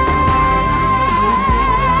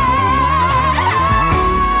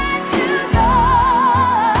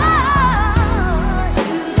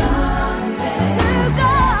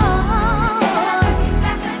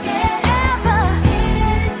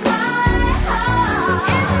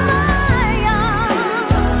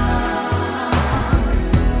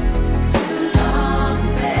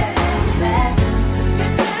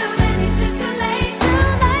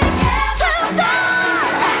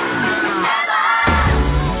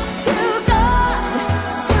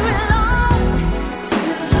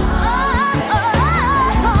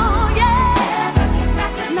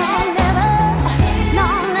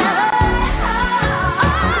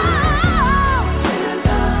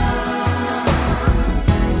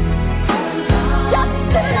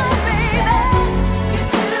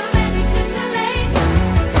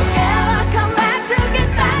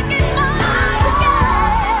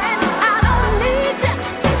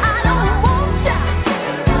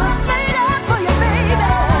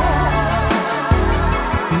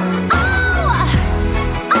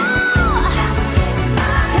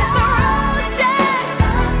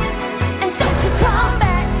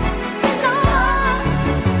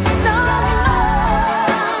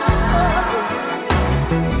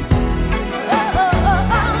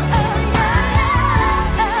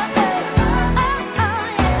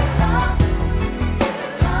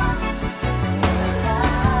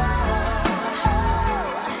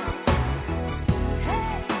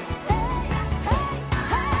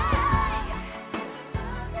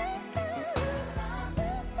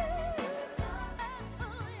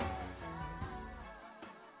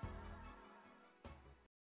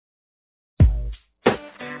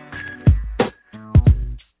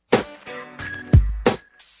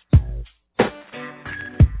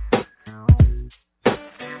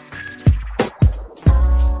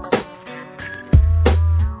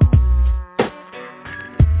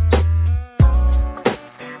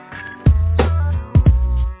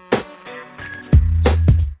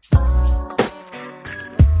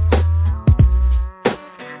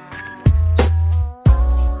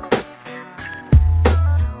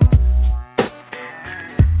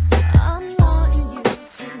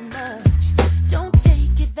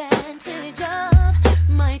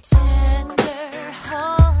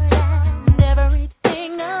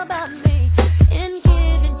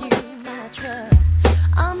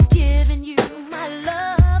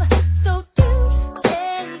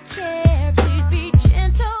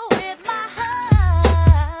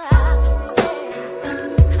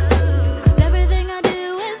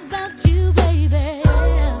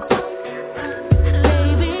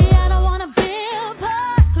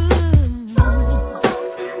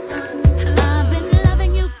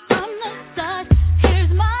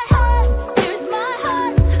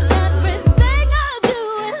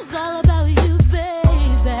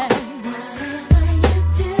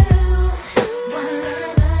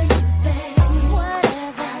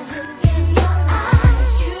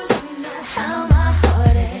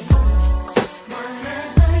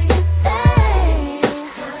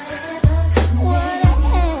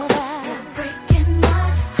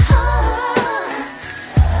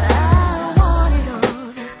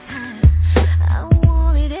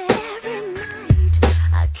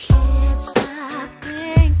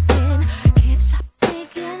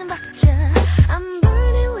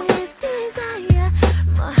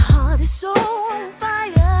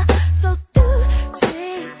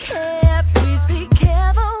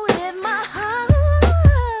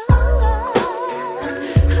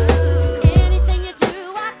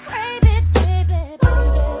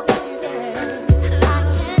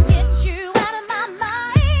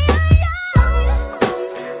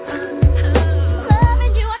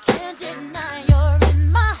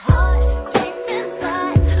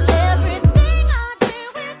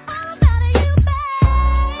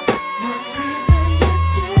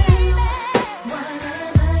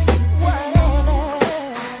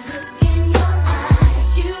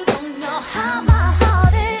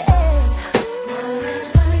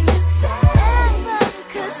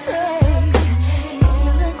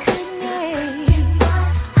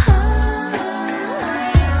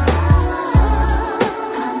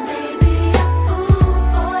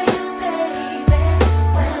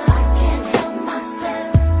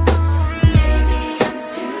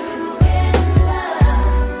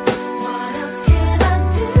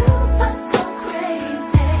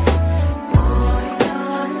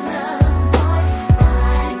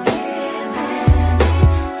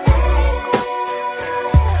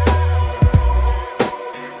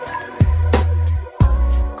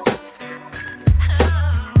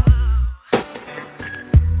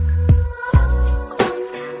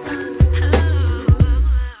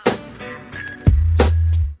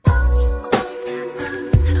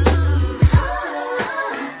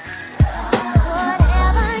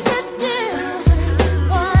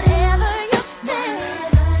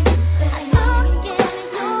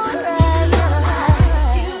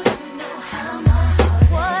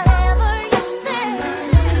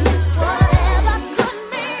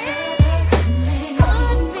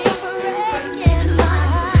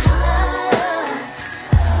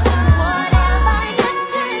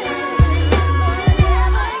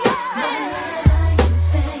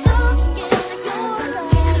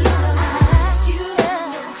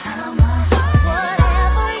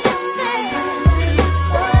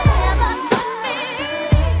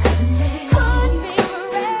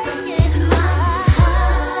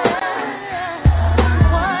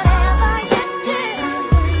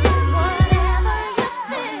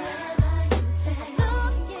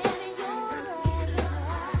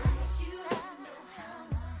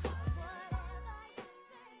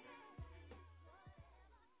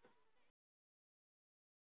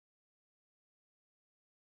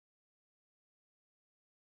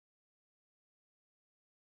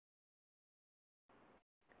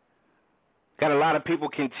 got a lot of people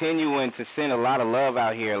continuing to send a lot of love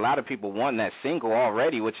out here. A lot of people wanting that single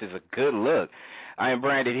already, which is a good look. I am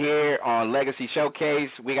Brandon here on Legacy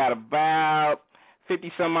Showcase. We got about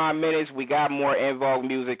 50-some-odd minutes. We got more Envouge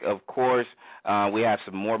music, of course. We have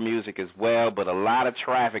some more music as well, but a lot of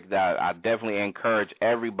traffic that I definitely encourage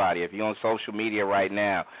everybody. If you're on social media right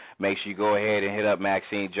now, make sure you go ahead and hit up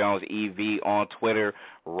Maxine Jones EV on Twitter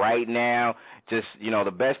right now. Just,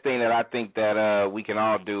 the best thing that I think that we can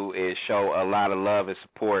all do is show a lot of love and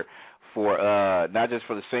support for not just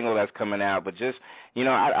for the single that's coming out, but just,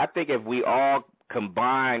 I think if we all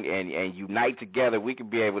combine and unite together, we could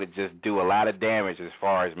be able to just do a lot of damage as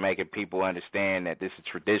far as making people understand that this is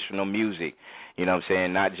traditional music. You know what I'm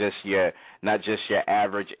saying? Not just your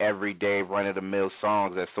average everyday run-of-the-mill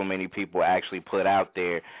songs that so many people actually put out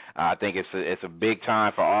there. I think it's a big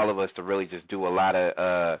time for all of us to really just do a lot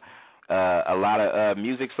of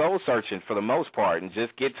music soul searching for the most part, and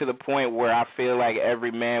just get to the point where I feel like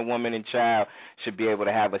every man, woman, and child should be able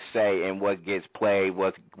to have a say in what gets played,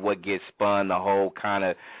 what gets spun, the whole kind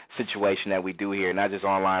of situation that we do here, not just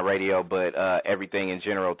online radio, but everything in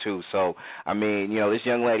general too. So, I mean, this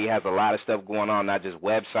young lady has a lot of stuff going on, not just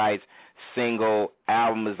websites, single,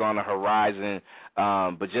 album is on the horizon,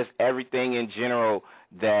 but just everything in general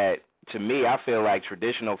that, to me, I feel like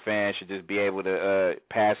traditional fans should just be able to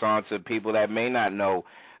pass on to people that may not know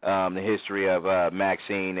the history of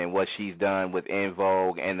Maxine and what she's done with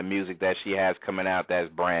Envouge and the music that she has coming out that's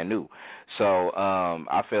brand new. So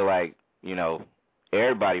I feel like,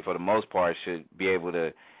 everybody for the most part should be able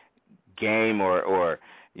to game or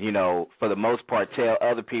for the most part tell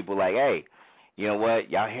other people like, hey, you know what,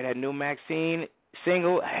 y'all hear that new Maxine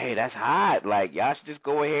single? Hey, that's hot. Like, y'all should just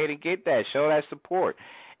go ahead and get that. Show that support.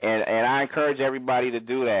 And I encourage everybody to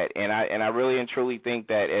do that. And I really and truly think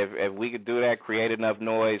that if we could do that, create enough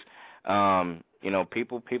noise,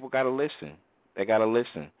 people got to listen. They got to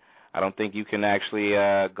listen. I don't think you can actually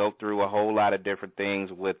go through a whole lot of different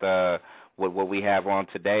things with what we have on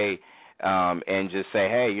today and just say,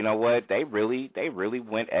 hey, you know what? They really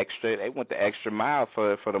went extra. They went the extra mile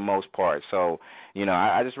for the most part. So,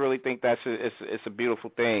 I just really think it's a beautiful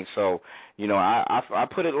thing. So, I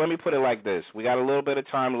put it. Let me put it like this: we got a little bit of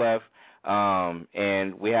time left,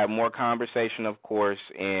 and we have more conversation, of course.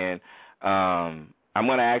 And I'm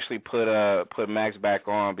going to actually put Max back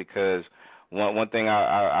on because one thing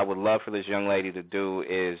I would love for this young lady to do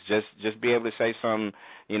is just be able to say some,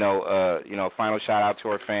 final shout out to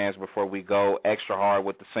her fans before we go extra hard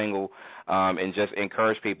with the single, and just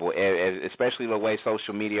encourage people, especially the way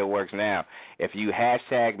social media works now. If you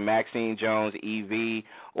hashtag Maxine Jones EV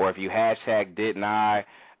or if you hashtag Didn't I,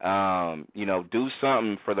 do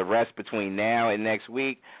something for the rest between now and next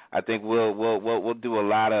week. I think we'll do a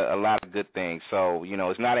lot of good things. So,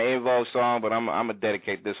 it's not an Envouge song, but I'm gonna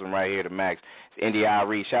dedicate this one right here to Max. It's India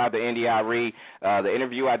Ari. Shout out to India Ari. The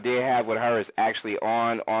interview I did have with her is actually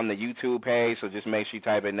on the YouTube page, so just make sure you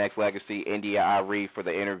type in Nexxlegacy India Ari for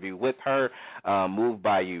the interview with her. Moved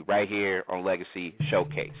by You right here on Legacy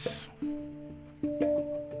Showcase.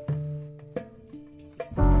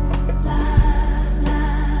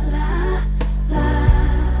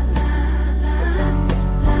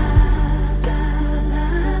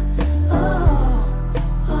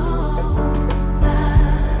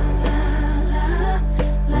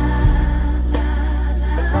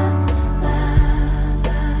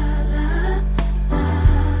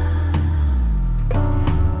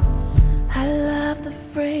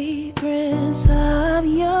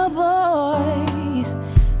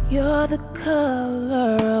 The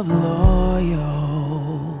color of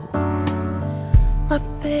loyal. My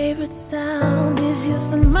favorite sound is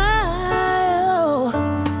your smile.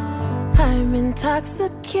 I'm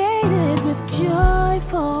intoxicated with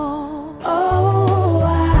joyful. Oh,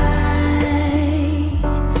 I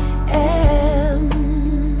am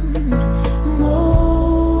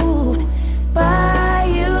moved by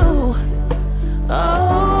you.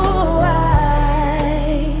 Oh,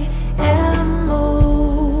 I am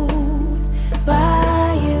moved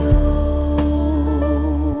by you.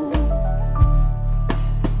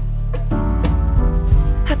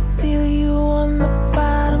 I feel you on the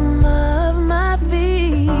bottom of my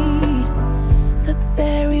feet, the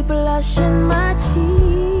very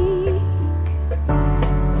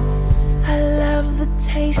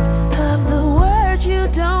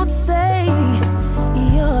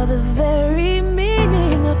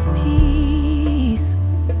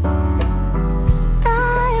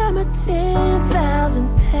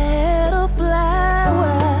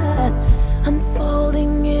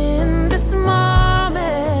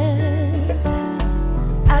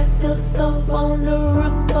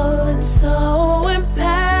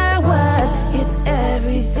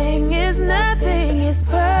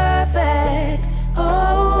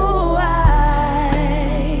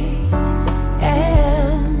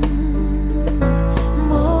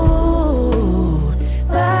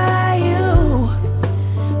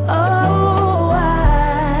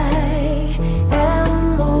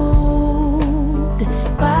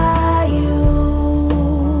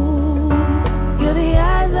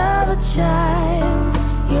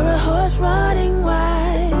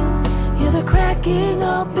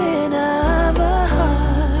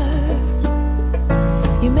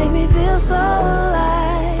You make me feel so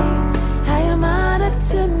alive. I am honored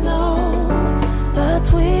to know the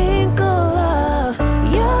twinkle of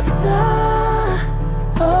your star.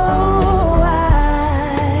 Oh,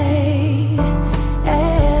 I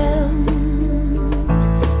am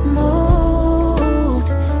moved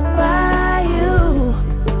by you.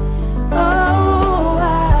 Oh,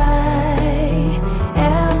 I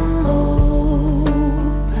am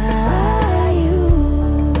moved by you.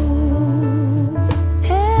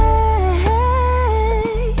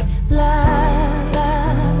 Hey, la,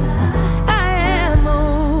 la, I am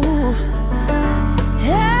moved.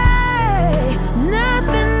 Hey,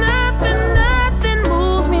 nothing, nothing, nothing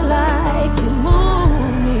moves me like you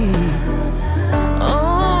move me.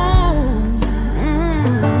 Oh,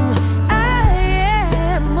 I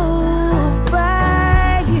am moved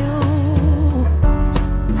by you.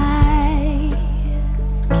 I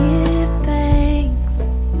give thanks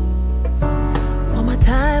for my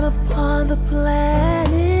time upon the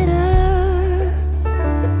planet Earth.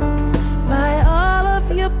 By all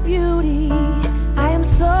of your beauty, I am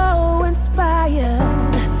so inspired.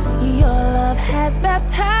 Your love has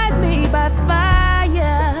baptized me by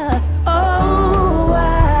fire. Oh,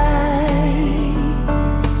 I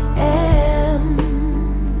am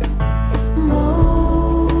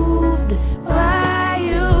moved by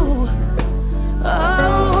you.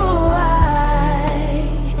 Oh,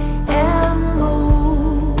 I am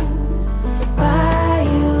moved by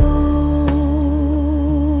you.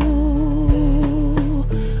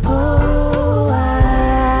 Oh, I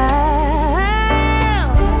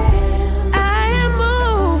am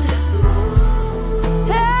moved.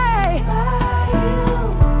 Hey,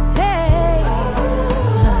 hey.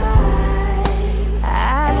 I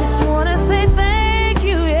just wanna say thank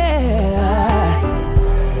you, yeah.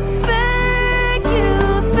 Thank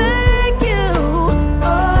you, thank you.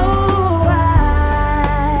 Oh,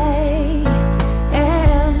 I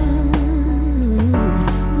am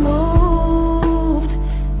moved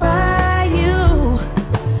by you.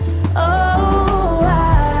 Oh,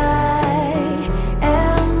 I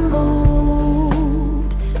am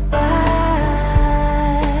moved by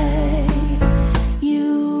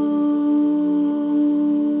you.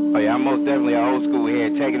 Oh yeah, I'm most definitely an old school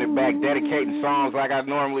head, taking it back, dedicating songs like I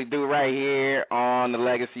normally do right here on the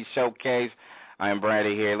Legacy Showcase. I am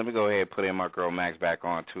Brady here. Let me go ahead and put in my girl Max back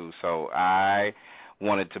on too. So I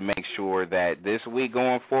wanted to make sure that this week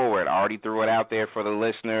going forward, I already threw it out there for the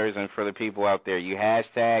listeners and for the people out there. You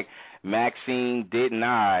hashtag Maxine didn't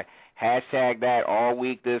I. Hashtag that all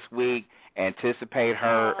week this week. Anticipate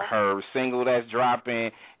her single that's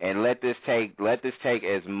dropping, and let this take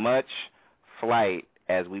as much flight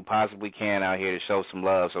as we possibly can out here to show some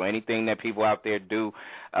love. So anything that people out there do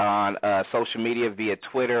on social media via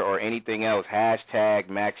Twitter or anything else, hashtag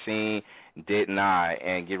Maxine didn't I,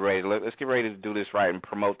 and let's get ready to do this right and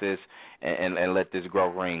promote this and let this grow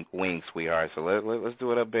wings, sweetheart. So let's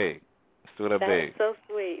do it up big. Let's do it up big. That's so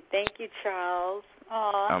sweet. Thank you, Charles.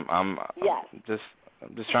 Aw. I'm just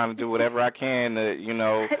trying to do whatever I can to, I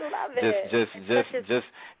love it.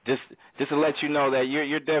 just to let you know that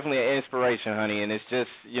you're definitely an inspiration, honey. And it's just,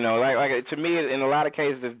 like to me, in a lot of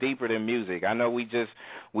cases, it's deeper than music. I know we just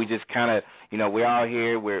kind of, we're out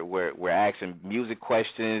here, we're asking music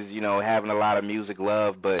questions, having a lot of music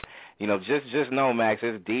love, but just know, Max,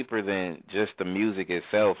 it's deeper than just the music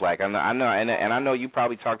itself. Like I know, and I know you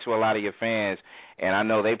probably talk to a lot of your fans, and I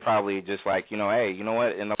know they probably just like, hey, you know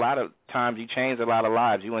what? And a lot of times you changed a lot of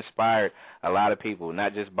lives. You inspired a lot of people,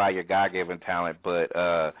 not just by your God-given talent, but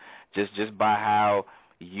just by how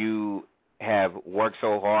you have worked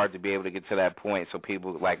so hard to be able to get to that point, so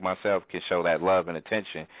people like myself can show that love and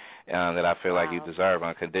attention that I feel like you deserve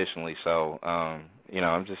unconditionally. So,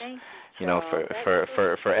 I'm just,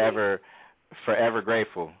 forever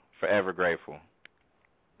grateful, forever grateful.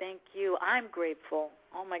 Thank you. I'm grateful.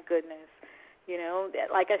 Oh my goodness.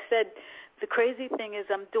 Like I said, the crazy thing is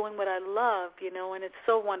I'm doing what I love, and it's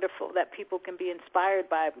so wonderful that people can be inspired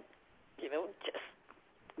by, just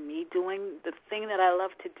me doing the thing that I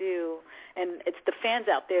love to do. And it's the fans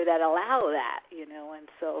out there that allow that, and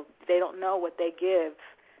so they don't know what they give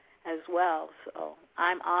as well. So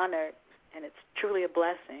I'm honored, and it's truly a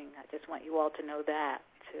blessing. I just want you all to know that,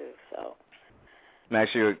 too. So.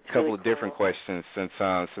 Max, you a couple of different questions since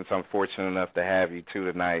I'm fortunate enough to have you too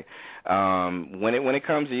tonight. When it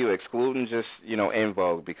comes to you, excluding just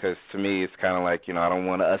Envouge, because to me it's kind of like I don't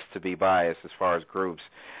want us to be biased as far as groups.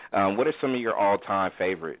 What are some of your all-time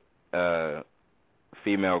favorite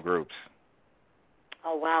female groups?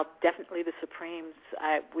 Oh wow, definitely the Supremes.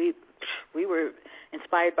 We were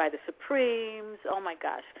inspired by the Supremes. Oh my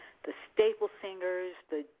gosh, the Staple Singers,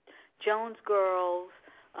 the Jones Girls.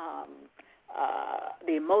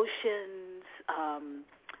 The Emotions,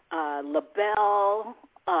 LaBelle,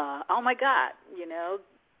 oh my God,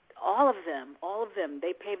 all of them,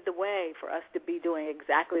 they paved the way for us to be doing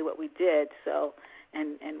exactly what we did, so,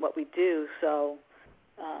 and what we do, so,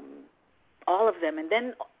 all of them. And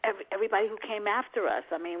then everybody who came after us,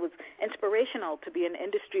 I mean, it was inspirational to be in the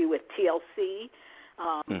industry with TLC.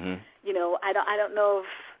 I don't know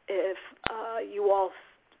if you all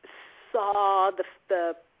saw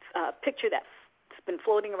the picture that's been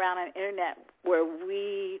floating around on the internet where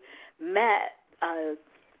we met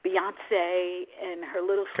Beyonce and her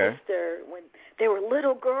little sister when they were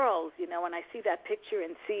little girls, and I see that picture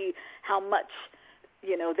and see how much,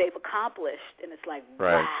 they've accomplished, and it's like,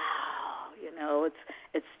 wow,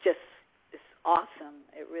 it's awesome.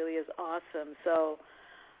 It really is awesome. So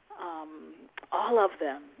all of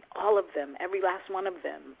them, every last one of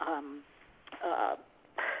them,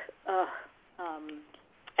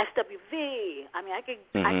 SWV. I mean, I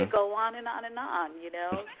could go on and on and on,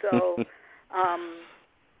 So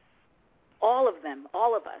all of them,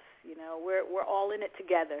 all of us, we're all in it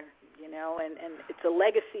together, and it's a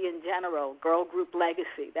legacy in general, girl group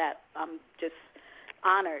legacy that I'm just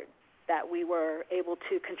honored that we were able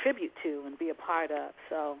to contribute to and be a part of.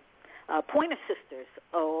 So Pointer Sisters,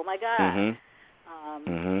 oh my God.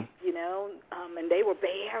 And they were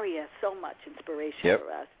Bay Area, so much inspiration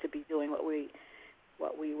for us to be doing what we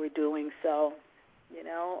were doing. So,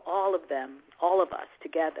 all of them, all of us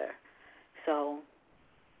together. So,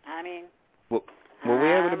 I mean, will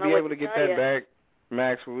we be able to get that back,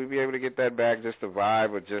 Max? Will we be able to get that back? Just the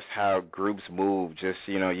vibe of just how groups move. Just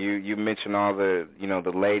you mentioned all the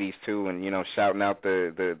the ladies too, and shouting out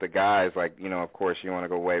the guys. Like of course you want to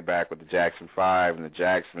go way back with the Jackson 5 and the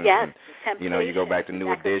Jacksons. Yes, and, you go back to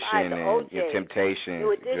New Edition and Temptation.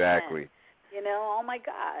 New Edition. Exactly. Oh my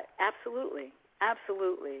God, absolutely.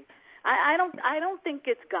 I don't think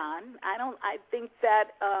it's gone. I think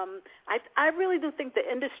that I really do think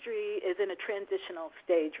the industry is in a transitional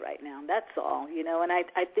stage right now. That's all, and I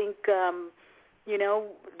think when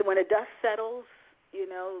the dust settles,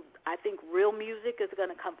 I think real music is going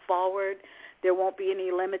to come forward. There won't be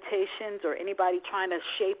any limitations or anybody trying to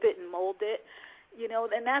shape it and mold it.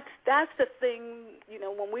 And that's the thing,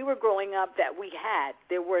 when we were growing up that we had,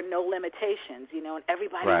 there were no limitations, and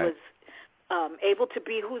everybody was able to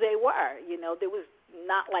be who they were. There was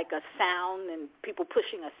not like a sound and people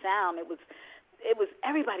pushing a sound. It was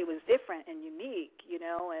everybody was different and unique,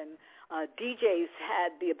 and DJs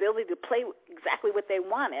had the ability to play exactly what they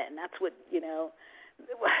wanted, and that's what,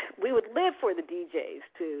 we would live for the DJs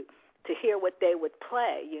to hear what they would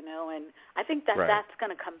play, and I think that that's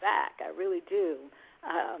going to come back. I really do.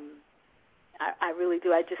 I really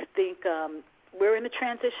do. I just think we're in a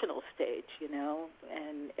transitional stage,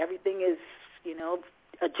 and everything is,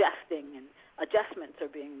 adjusting, and adjustments are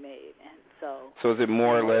being made, and so. So is it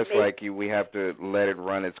more or less like we have to let it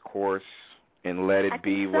run its course and let it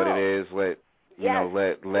be what it is? Let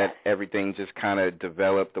everything just kind of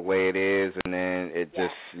develop the way it is, and then it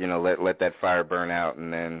just let that fire burn out,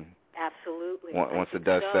 and then absolutely once the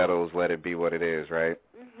dust settles, let it be what it is, right?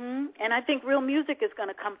 And I think real music is going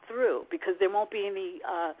to come through because there won't be any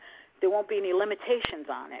limitations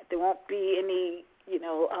on it. There won't be any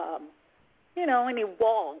any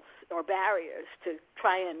walls or barriers to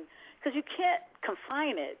try and, because you can't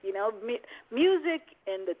confine it. Music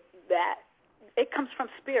and that it comes from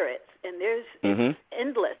spirits, and it's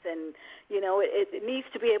endless, and it needs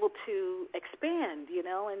to be able to expand.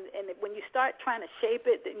 And when you start trying to shape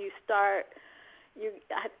it, then you're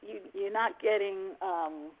not getting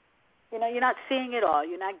you're not seeing it all.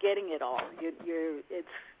 You're not getting it all.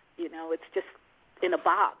 It's just in a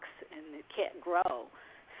box, and it can't grow.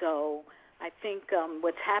 So I think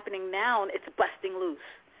what's happening now, it's busting loose,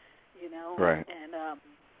 Right. And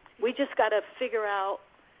we just got to figure out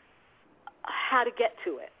how to get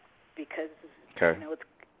to it because,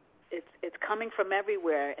 it's coming from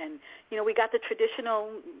everywhere. And, we got the traditional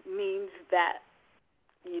means that,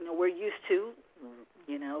 we're used to,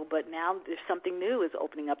 but now there's something new is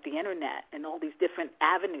opening up the Internet and all these different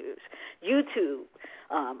avenues. YouTube,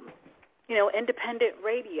 independent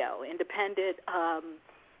radio, independent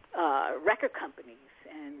record companies,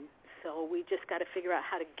 and so we just got to figure out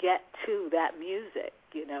how to get to that music,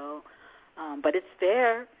 but it's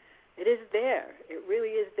there. It is there. It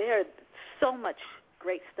really is there. So much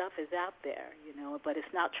great stuff is out there, but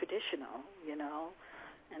it's not traditional,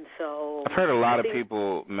 and so I've heard a lot of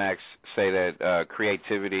people, Max, say that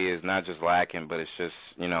creativity is not just lacking, but it's just,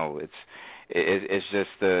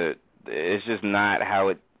 it's just not how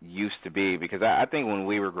it used to be, because I think when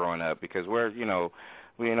we were growing up, because we're,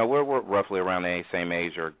 we're roughly around the same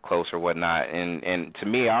age or close or whatnot. And to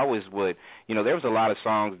me, I always would, there was a lot of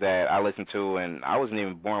songs that I listened to, and I wasn't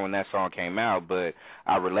even born when that song came out, but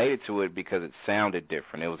I related to it because it sounded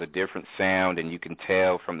different. It was a different sound, and you can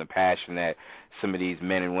tell from the passion that some of these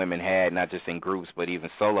men and women had, not just in groups, but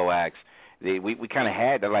even solo acts. We kind of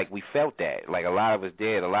had that, like we felt that, like a lot of us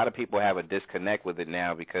did. A lot of people have a disconnect with it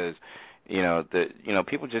now because,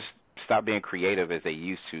 people just stop being creative as they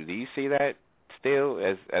used to. Do you see that still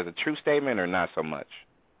as a true statement or not so much?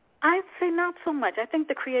 I'd say not so much. I think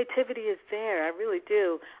the creativity is there. I really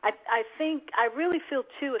do. I really feel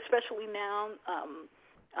too, especially now,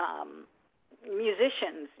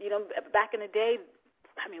 musicians. Back in the day,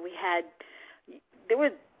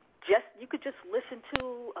 you could just listen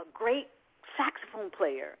to a great saxophone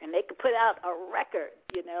player, and they could put out a record,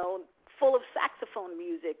 full of saxophone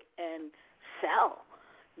music and sell.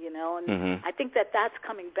 And I think that's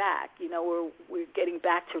coming back. We're getting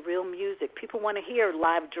back to real music. People want to hear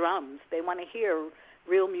live drums. They want to hear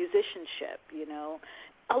real musicianship,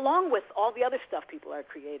 along with all the other stuff people are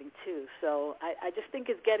creating too. So I just think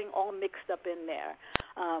it's getting all mixed up in there.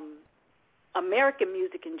 American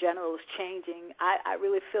music in general is changing. I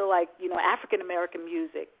really feel like, African American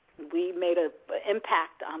music, we made an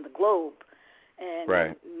impact on the globe.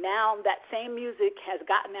 And now that same music has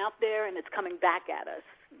gotten out there and it's coming back at us.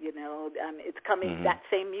 It's coming, that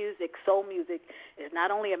same music, soul music, is not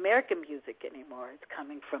only American music anymore. It's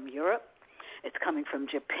coming from Europe. It's coming from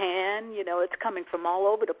Japan. It's coming from all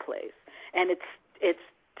over the place. And it's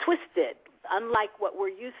twisted, unlike what we're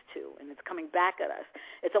used to, and it's coming back at us.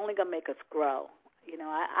 It's only going to make us grow.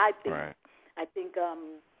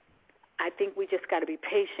 I think we just got to be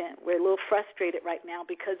patient. We're a little frustrated right now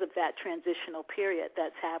because of that transitional period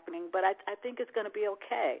that's happening, but I think it's going to be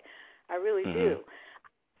okay. I really do.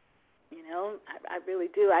 I really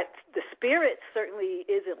do. The spirit certainly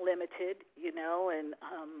isn't limited, and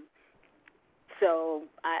so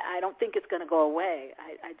I don't think it's going to go away.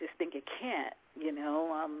 I just think it can't,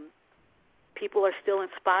 People are still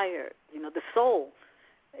inspired. The soul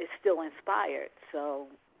is still inspired, so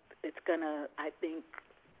it's going to, I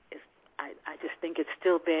just think it's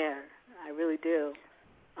still there. I really do.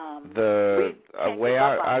 The way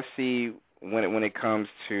I see when it comes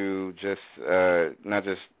to just not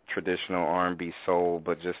just traditional R&B soul,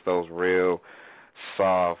 but just those real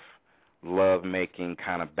soft, love-making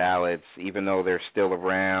kind of ballads, even though they're still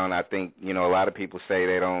around, I think a lot of people say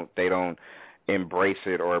they don't embrace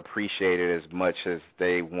it or appreciate it as much as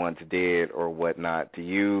they once did or whatnot.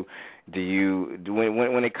 When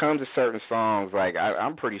it comes to certain songs, like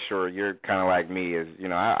I'm pretty sure you're kind of like me, is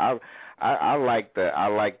I like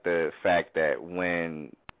the fact that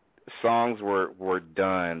when songs were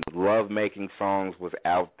done, love-making songs was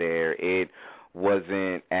out there. It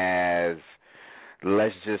wasn't as,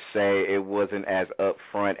 let's just say, it wasn't as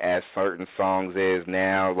upfront as certain songs is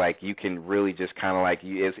now. Like you can really just kind of like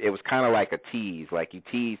it was kind of like a tease. Like you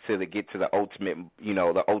tease to get to the ultimate,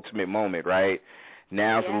 the ultimate moment, right?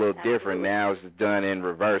 Now it's a little different. Now it's done in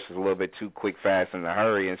reverse. It's a little bit too quick, fast, in a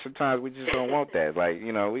hurry, and sometimes we just don't want that. Like,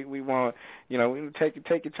 we want, we take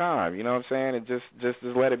your time. You know what I'm saying? And just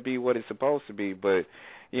let it be what it's supposed to be. But,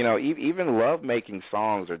 even love-making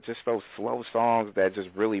songs or just those slow songs that just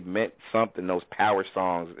really meant something, those power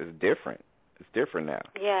songs, is different. It's different now.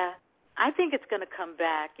 Yeah. I think it's going to come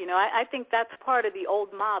back. I think that's part of the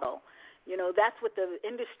old model. That's what the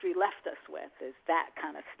industry left us with, is that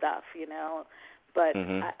kind of stuff, But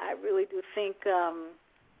I really do think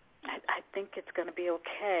I think it's going to be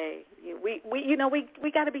okay.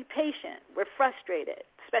 We got to be patient. We're frustrated,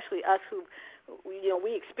 especially us who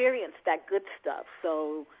we experienced that good stuff.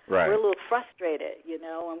 So we're a little frustrated,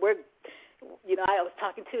 and we're I was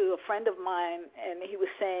talking to a friend of mine, and he was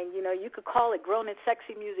saying, you could call it grown and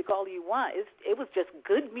sexy music all you want. It was just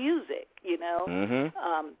good music,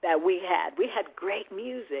 that we had. We had great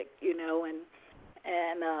music,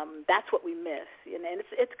 and that's what we miss. And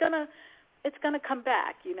it's gonna come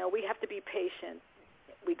back. We have to be patient.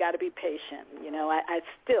 We got to be patient.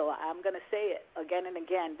 I'm gonna say it again and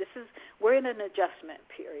again. We're in an adjustment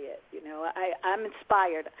period. I'm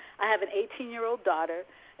inspired. I have an 18-year-old daughter,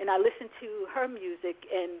 and I listen to her music,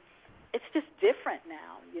 and it's just different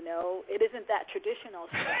now. It isn't that traditional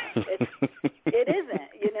stuff. It isn't.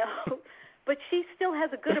 But she still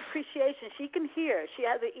has a good appreciation. She can hear. She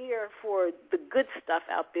has an ear for the good stuff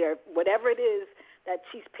out there, whatever it is that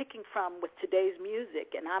she's picking from with today's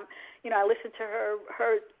music. And I listen to her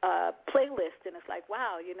playlist, and it's like,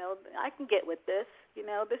 wow, I can get with this.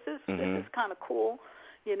 This is kind of cool.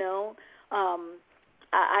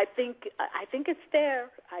 I think it's there.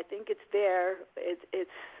 I think it's there.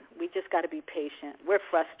 It's We just got to be patient. We're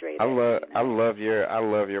frustrated. I love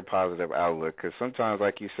your positive outlook, because sometimes,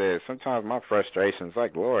 like you said, sometimes my frustrations,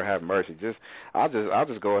 like, Lord have mercy, I'll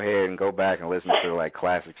just go ahead and go back and listen to like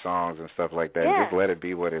classic songs and stuff like that. Yeah. And just let it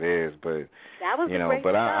be what it is. But that was you know, great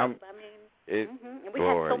but stuff. and we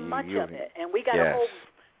Lord, have so much of it, and we got a whole.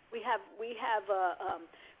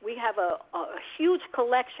 We have a huge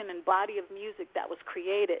collection and body of music that was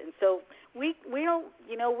created, and so we don't,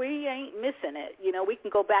 we ain't missing it. We can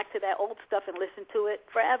go back to that old stuff and listen to it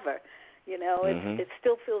forever. It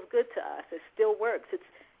still feels good to us. It still works.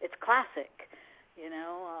 It's classic.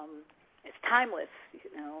 It's timeless.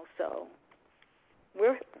 So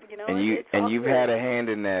we're, and you've had a hand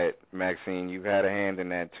in that, Maxine. You've had a hand in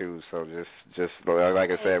that too. So just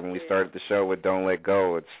like I said, when we started the show with "Don't Let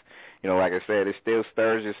Go," it's, like I said, it still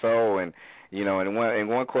stirs your soul. And and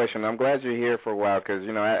one question, I'm glad you're here for a while, because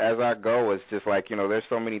as I go, it's just like, there's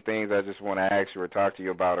so many things I just want to ask you or talk to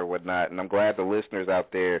you about or whatnot. And I'm glad the listeners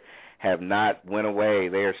out there have not went away.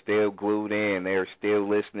 They are still glued in. They are still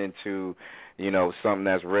listening to something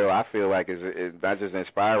that's real. I feel like is not just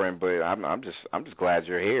inspiring, but I'm just glad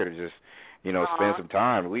you're here to just spend some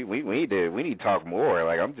time. We need to talk more.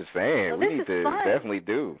 Like, I'm just saying, we need to definitely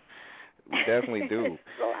do. We definitely do.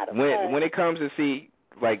 When it comes to see,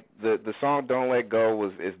 like, the song "Don't Let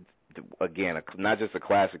Go" is again not just a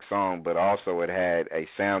classic song, but also it had a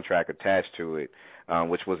soundtrack attached to it,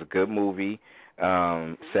 which was a good movie.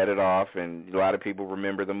 Set it off, and a lot of people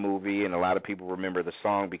remember the movie, and a lot of people remember the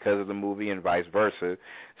song because of the movie, and vice versa.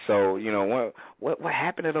 So, what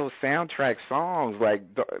happened to those soundtrack songs? Like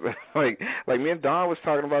me and Don was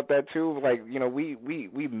talking about that too. Like,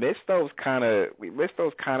 we miss those kind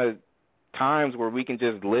of times where we can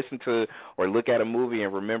just listen to or look at a movie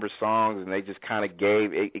and remember songs, and they just kind of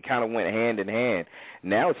it kind of went hand in hand.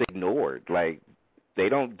 Now it's ignored. Like, they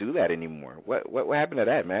don't do that anymore. What happened to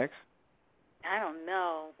that, Max? I don't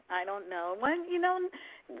know. When,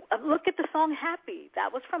 look at the song "Happy."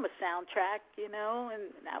 That was from a soundtrack, and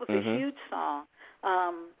that was a huge song.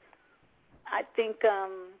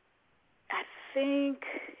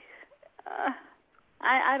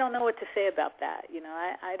 I don't know what to say about that.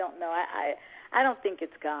 I don't know. I don't think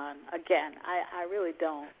it's gone. Again, I really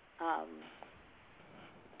don't.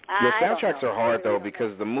 The soundtracks are hard though,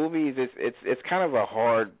 because the movies, it's kind of a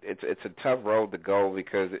hard, it's a tough road to go,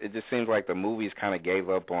 because it just seems like the movies kind of gave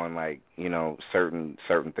up on, like, certain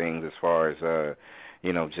things as far as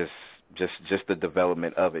just the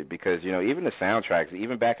development of it, because even the soundtracks,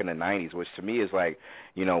 even back in the 90s, which to me is like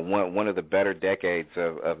one of the better decades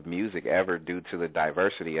of music ever due to the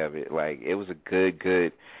diversity of it. Like, it was a good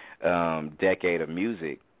decade of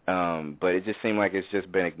music. But it just seemed like it's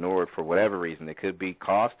just been ignored for whatever reason. It could be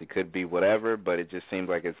cost, it could be whatever, but it just seems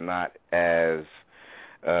like it's not as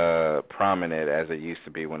prominent as it used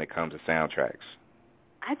to be when it comes to soundtracks.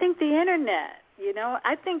 I think the internet,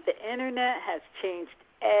 has changed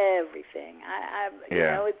everything.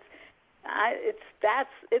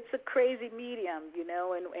 It's a crazy medium,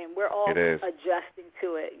 and we're all adjusting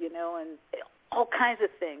to it, and all kinds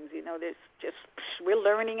of things, we're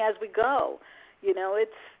learning as we go.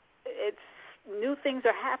 It's new things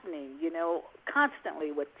are happening,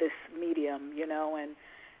 constantly with this medium, and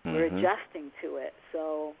we're adjusting to it.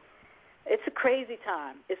 So it's a crazy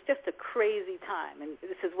time. It's just a crazy time. And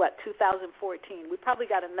this is 2014. We probably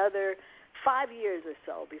got another 5 years or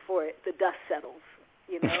so before the dust settles,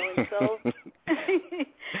 and so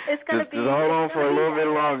it's going to be. Just hold on for a little bit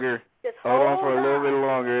longer. Hold on for a little bit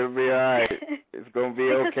longer. It'll be all right. It's going to be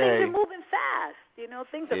because okay. Things are moving fast.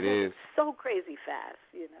 Things are moving so crazy fast.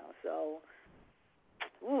 So,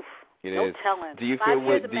 oof. No telling. Do you feel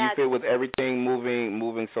with everything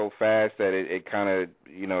moving so fast that it kind of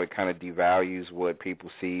devalues what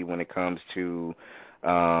people see when it comes to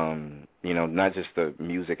not just the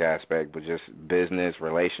music aspect, but just business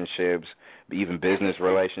relationships, even business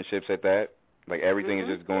relationships at that? Like, everything is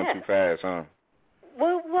just going too fast, huh?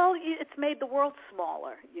 Well, it's made the world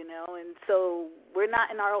smaller, and so we're not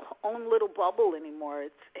in our own little bubble anymore.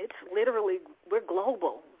 It's literally, we're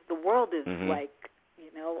global. The world is like,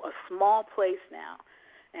 a small place now,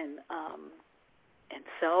 and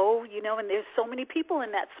so, and there's so many people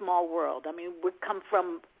in that small world. I mean, we come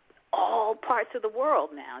from all parts of the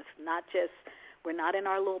world now. It's not just, we're not in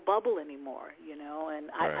our little bubble anymore, and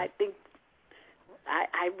right. I think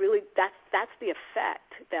I really, that's the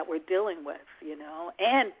effect that we're dealing with,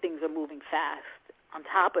 and things are moving fast on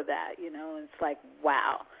top of that, and it's like,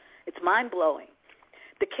 wow, it's mind-blowing.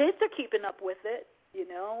 The kids are keeping up with it, I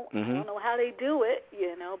don't know how they do it,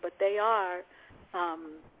 but they are.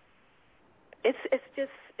 It's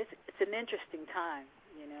an interesting time,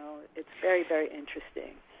 it's very, very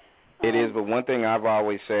interesting. It is, but one thing I've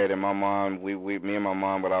always said, and my mom, me and my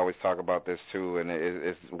mom would always talk about this too, and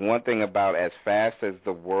it's one thing about as fast as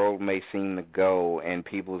the world may seem to go and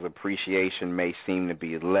people's appreciation may seem to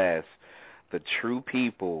be less, the true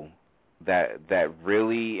people that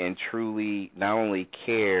really and truly not only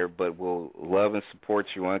care but will love and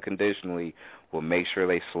support you unconditionally will make sure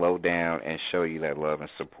they slow down and show you that love and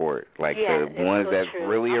support. Like the ones so that's true.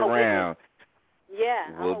 really around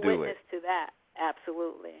will I'm a do witness it. to that.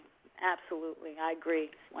 Absolutely. Absolutely. I agree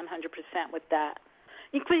 100% with that.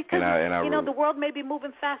 Because, the world may be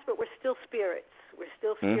moving fast, but we're still spirits. We're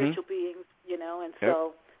still spiritual beings, and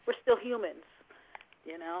so we're still humans,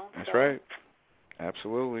 That's right.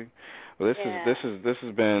 Absolutely. Well, this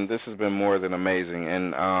has been more than amazing.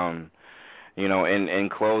 And in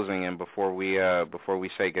closing and before we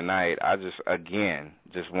say goodnight, I just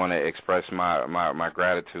want to express my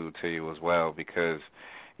gratitude to you as well, because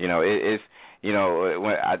when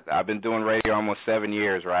I've been doing radio almost 7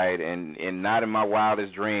 years, right? And not in my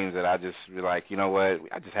wildest dreams that I just be like, you know what?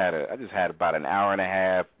 I just had about an hour and a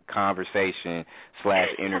half conversation /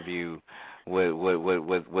 interview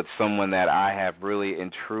with someone that I have really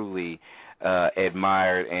and truly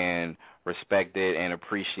admired and respected and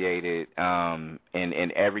appreciated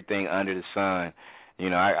in everything under the sun.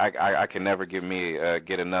 I can never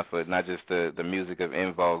get enough of not just the music of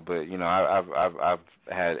Envouge, but I've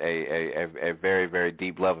had a very, very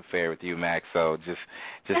deep love affair with you, Max. So just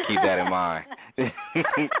keep that in mind.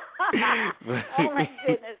 Oh my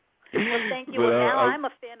goodness! Well, thank you. Well, now I'm a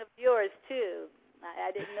fan of yours too.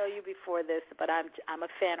 I didn't know you before this, but I'm a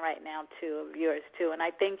fan right now too of yours too, and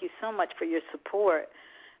I thank you so much for your support.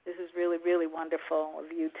 This is really, really wonderful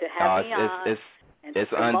of you to have me on.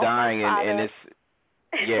 It's undying, and it's.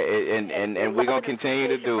 Yeah, and we're going to continue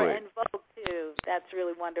to do it. Envouge too. That's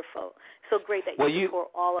really wonderful. So great that you support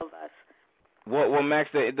all of us. Well,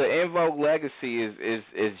 Max, the Envouge legacy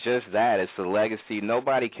is just that. It's the legacy.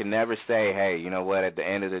 Nobody can never say, hey, you know what, at the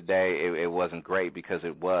end of the day, it wasn't great, because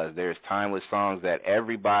it was. There's timeless songs that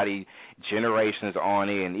everybody, generations on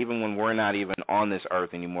in, even when we're not even on this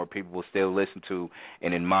earth anymore, people will still listen to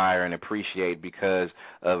and admire and appreciate because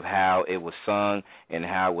of how it was sung and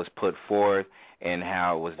how it was put forth and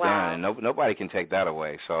how it was done. And nobody can take that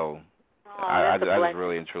away. So I just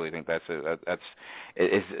really and truly think that's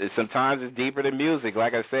sometimes it's deeper than music.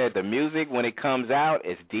 Like I said, the music, when it comes out,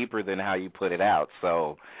 it's deeper than how you put it out.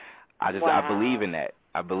 So I believe in that.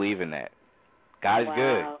 I believe in that. God is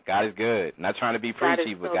good. God is good. Not trying to be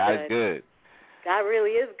preachy, but God is good. God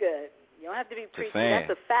really is good. You don't have to be preachy. That's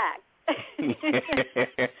a fact.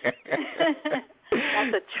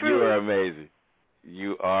 That's a truth. You are amazing.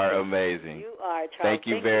 You are amazing. You are, Charles. Thank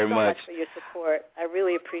you very so much for your support. I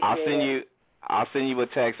really appreciate it. I'll send you a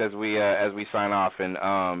text as we sign off, and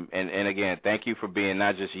again, thank you for being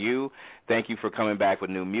not just you. Thank you for coming back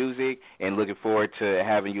with new music, and looking forward to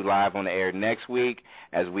having you live on the air next week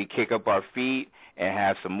as we kick up our feet and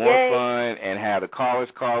have some more fun, and have the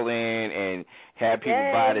callers call in and have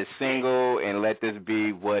people buy this single and let this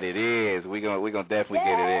be what it is. We're gonna definitely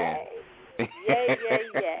get it in.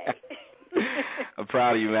 Yay. I'm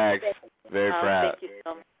proud of you, Max. Very proud. Thank you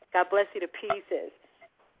so much. God bless you to pieces.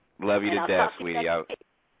 Love you to death, sweetie. All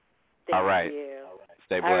right. You.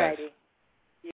 Stay blessed. Alrighty.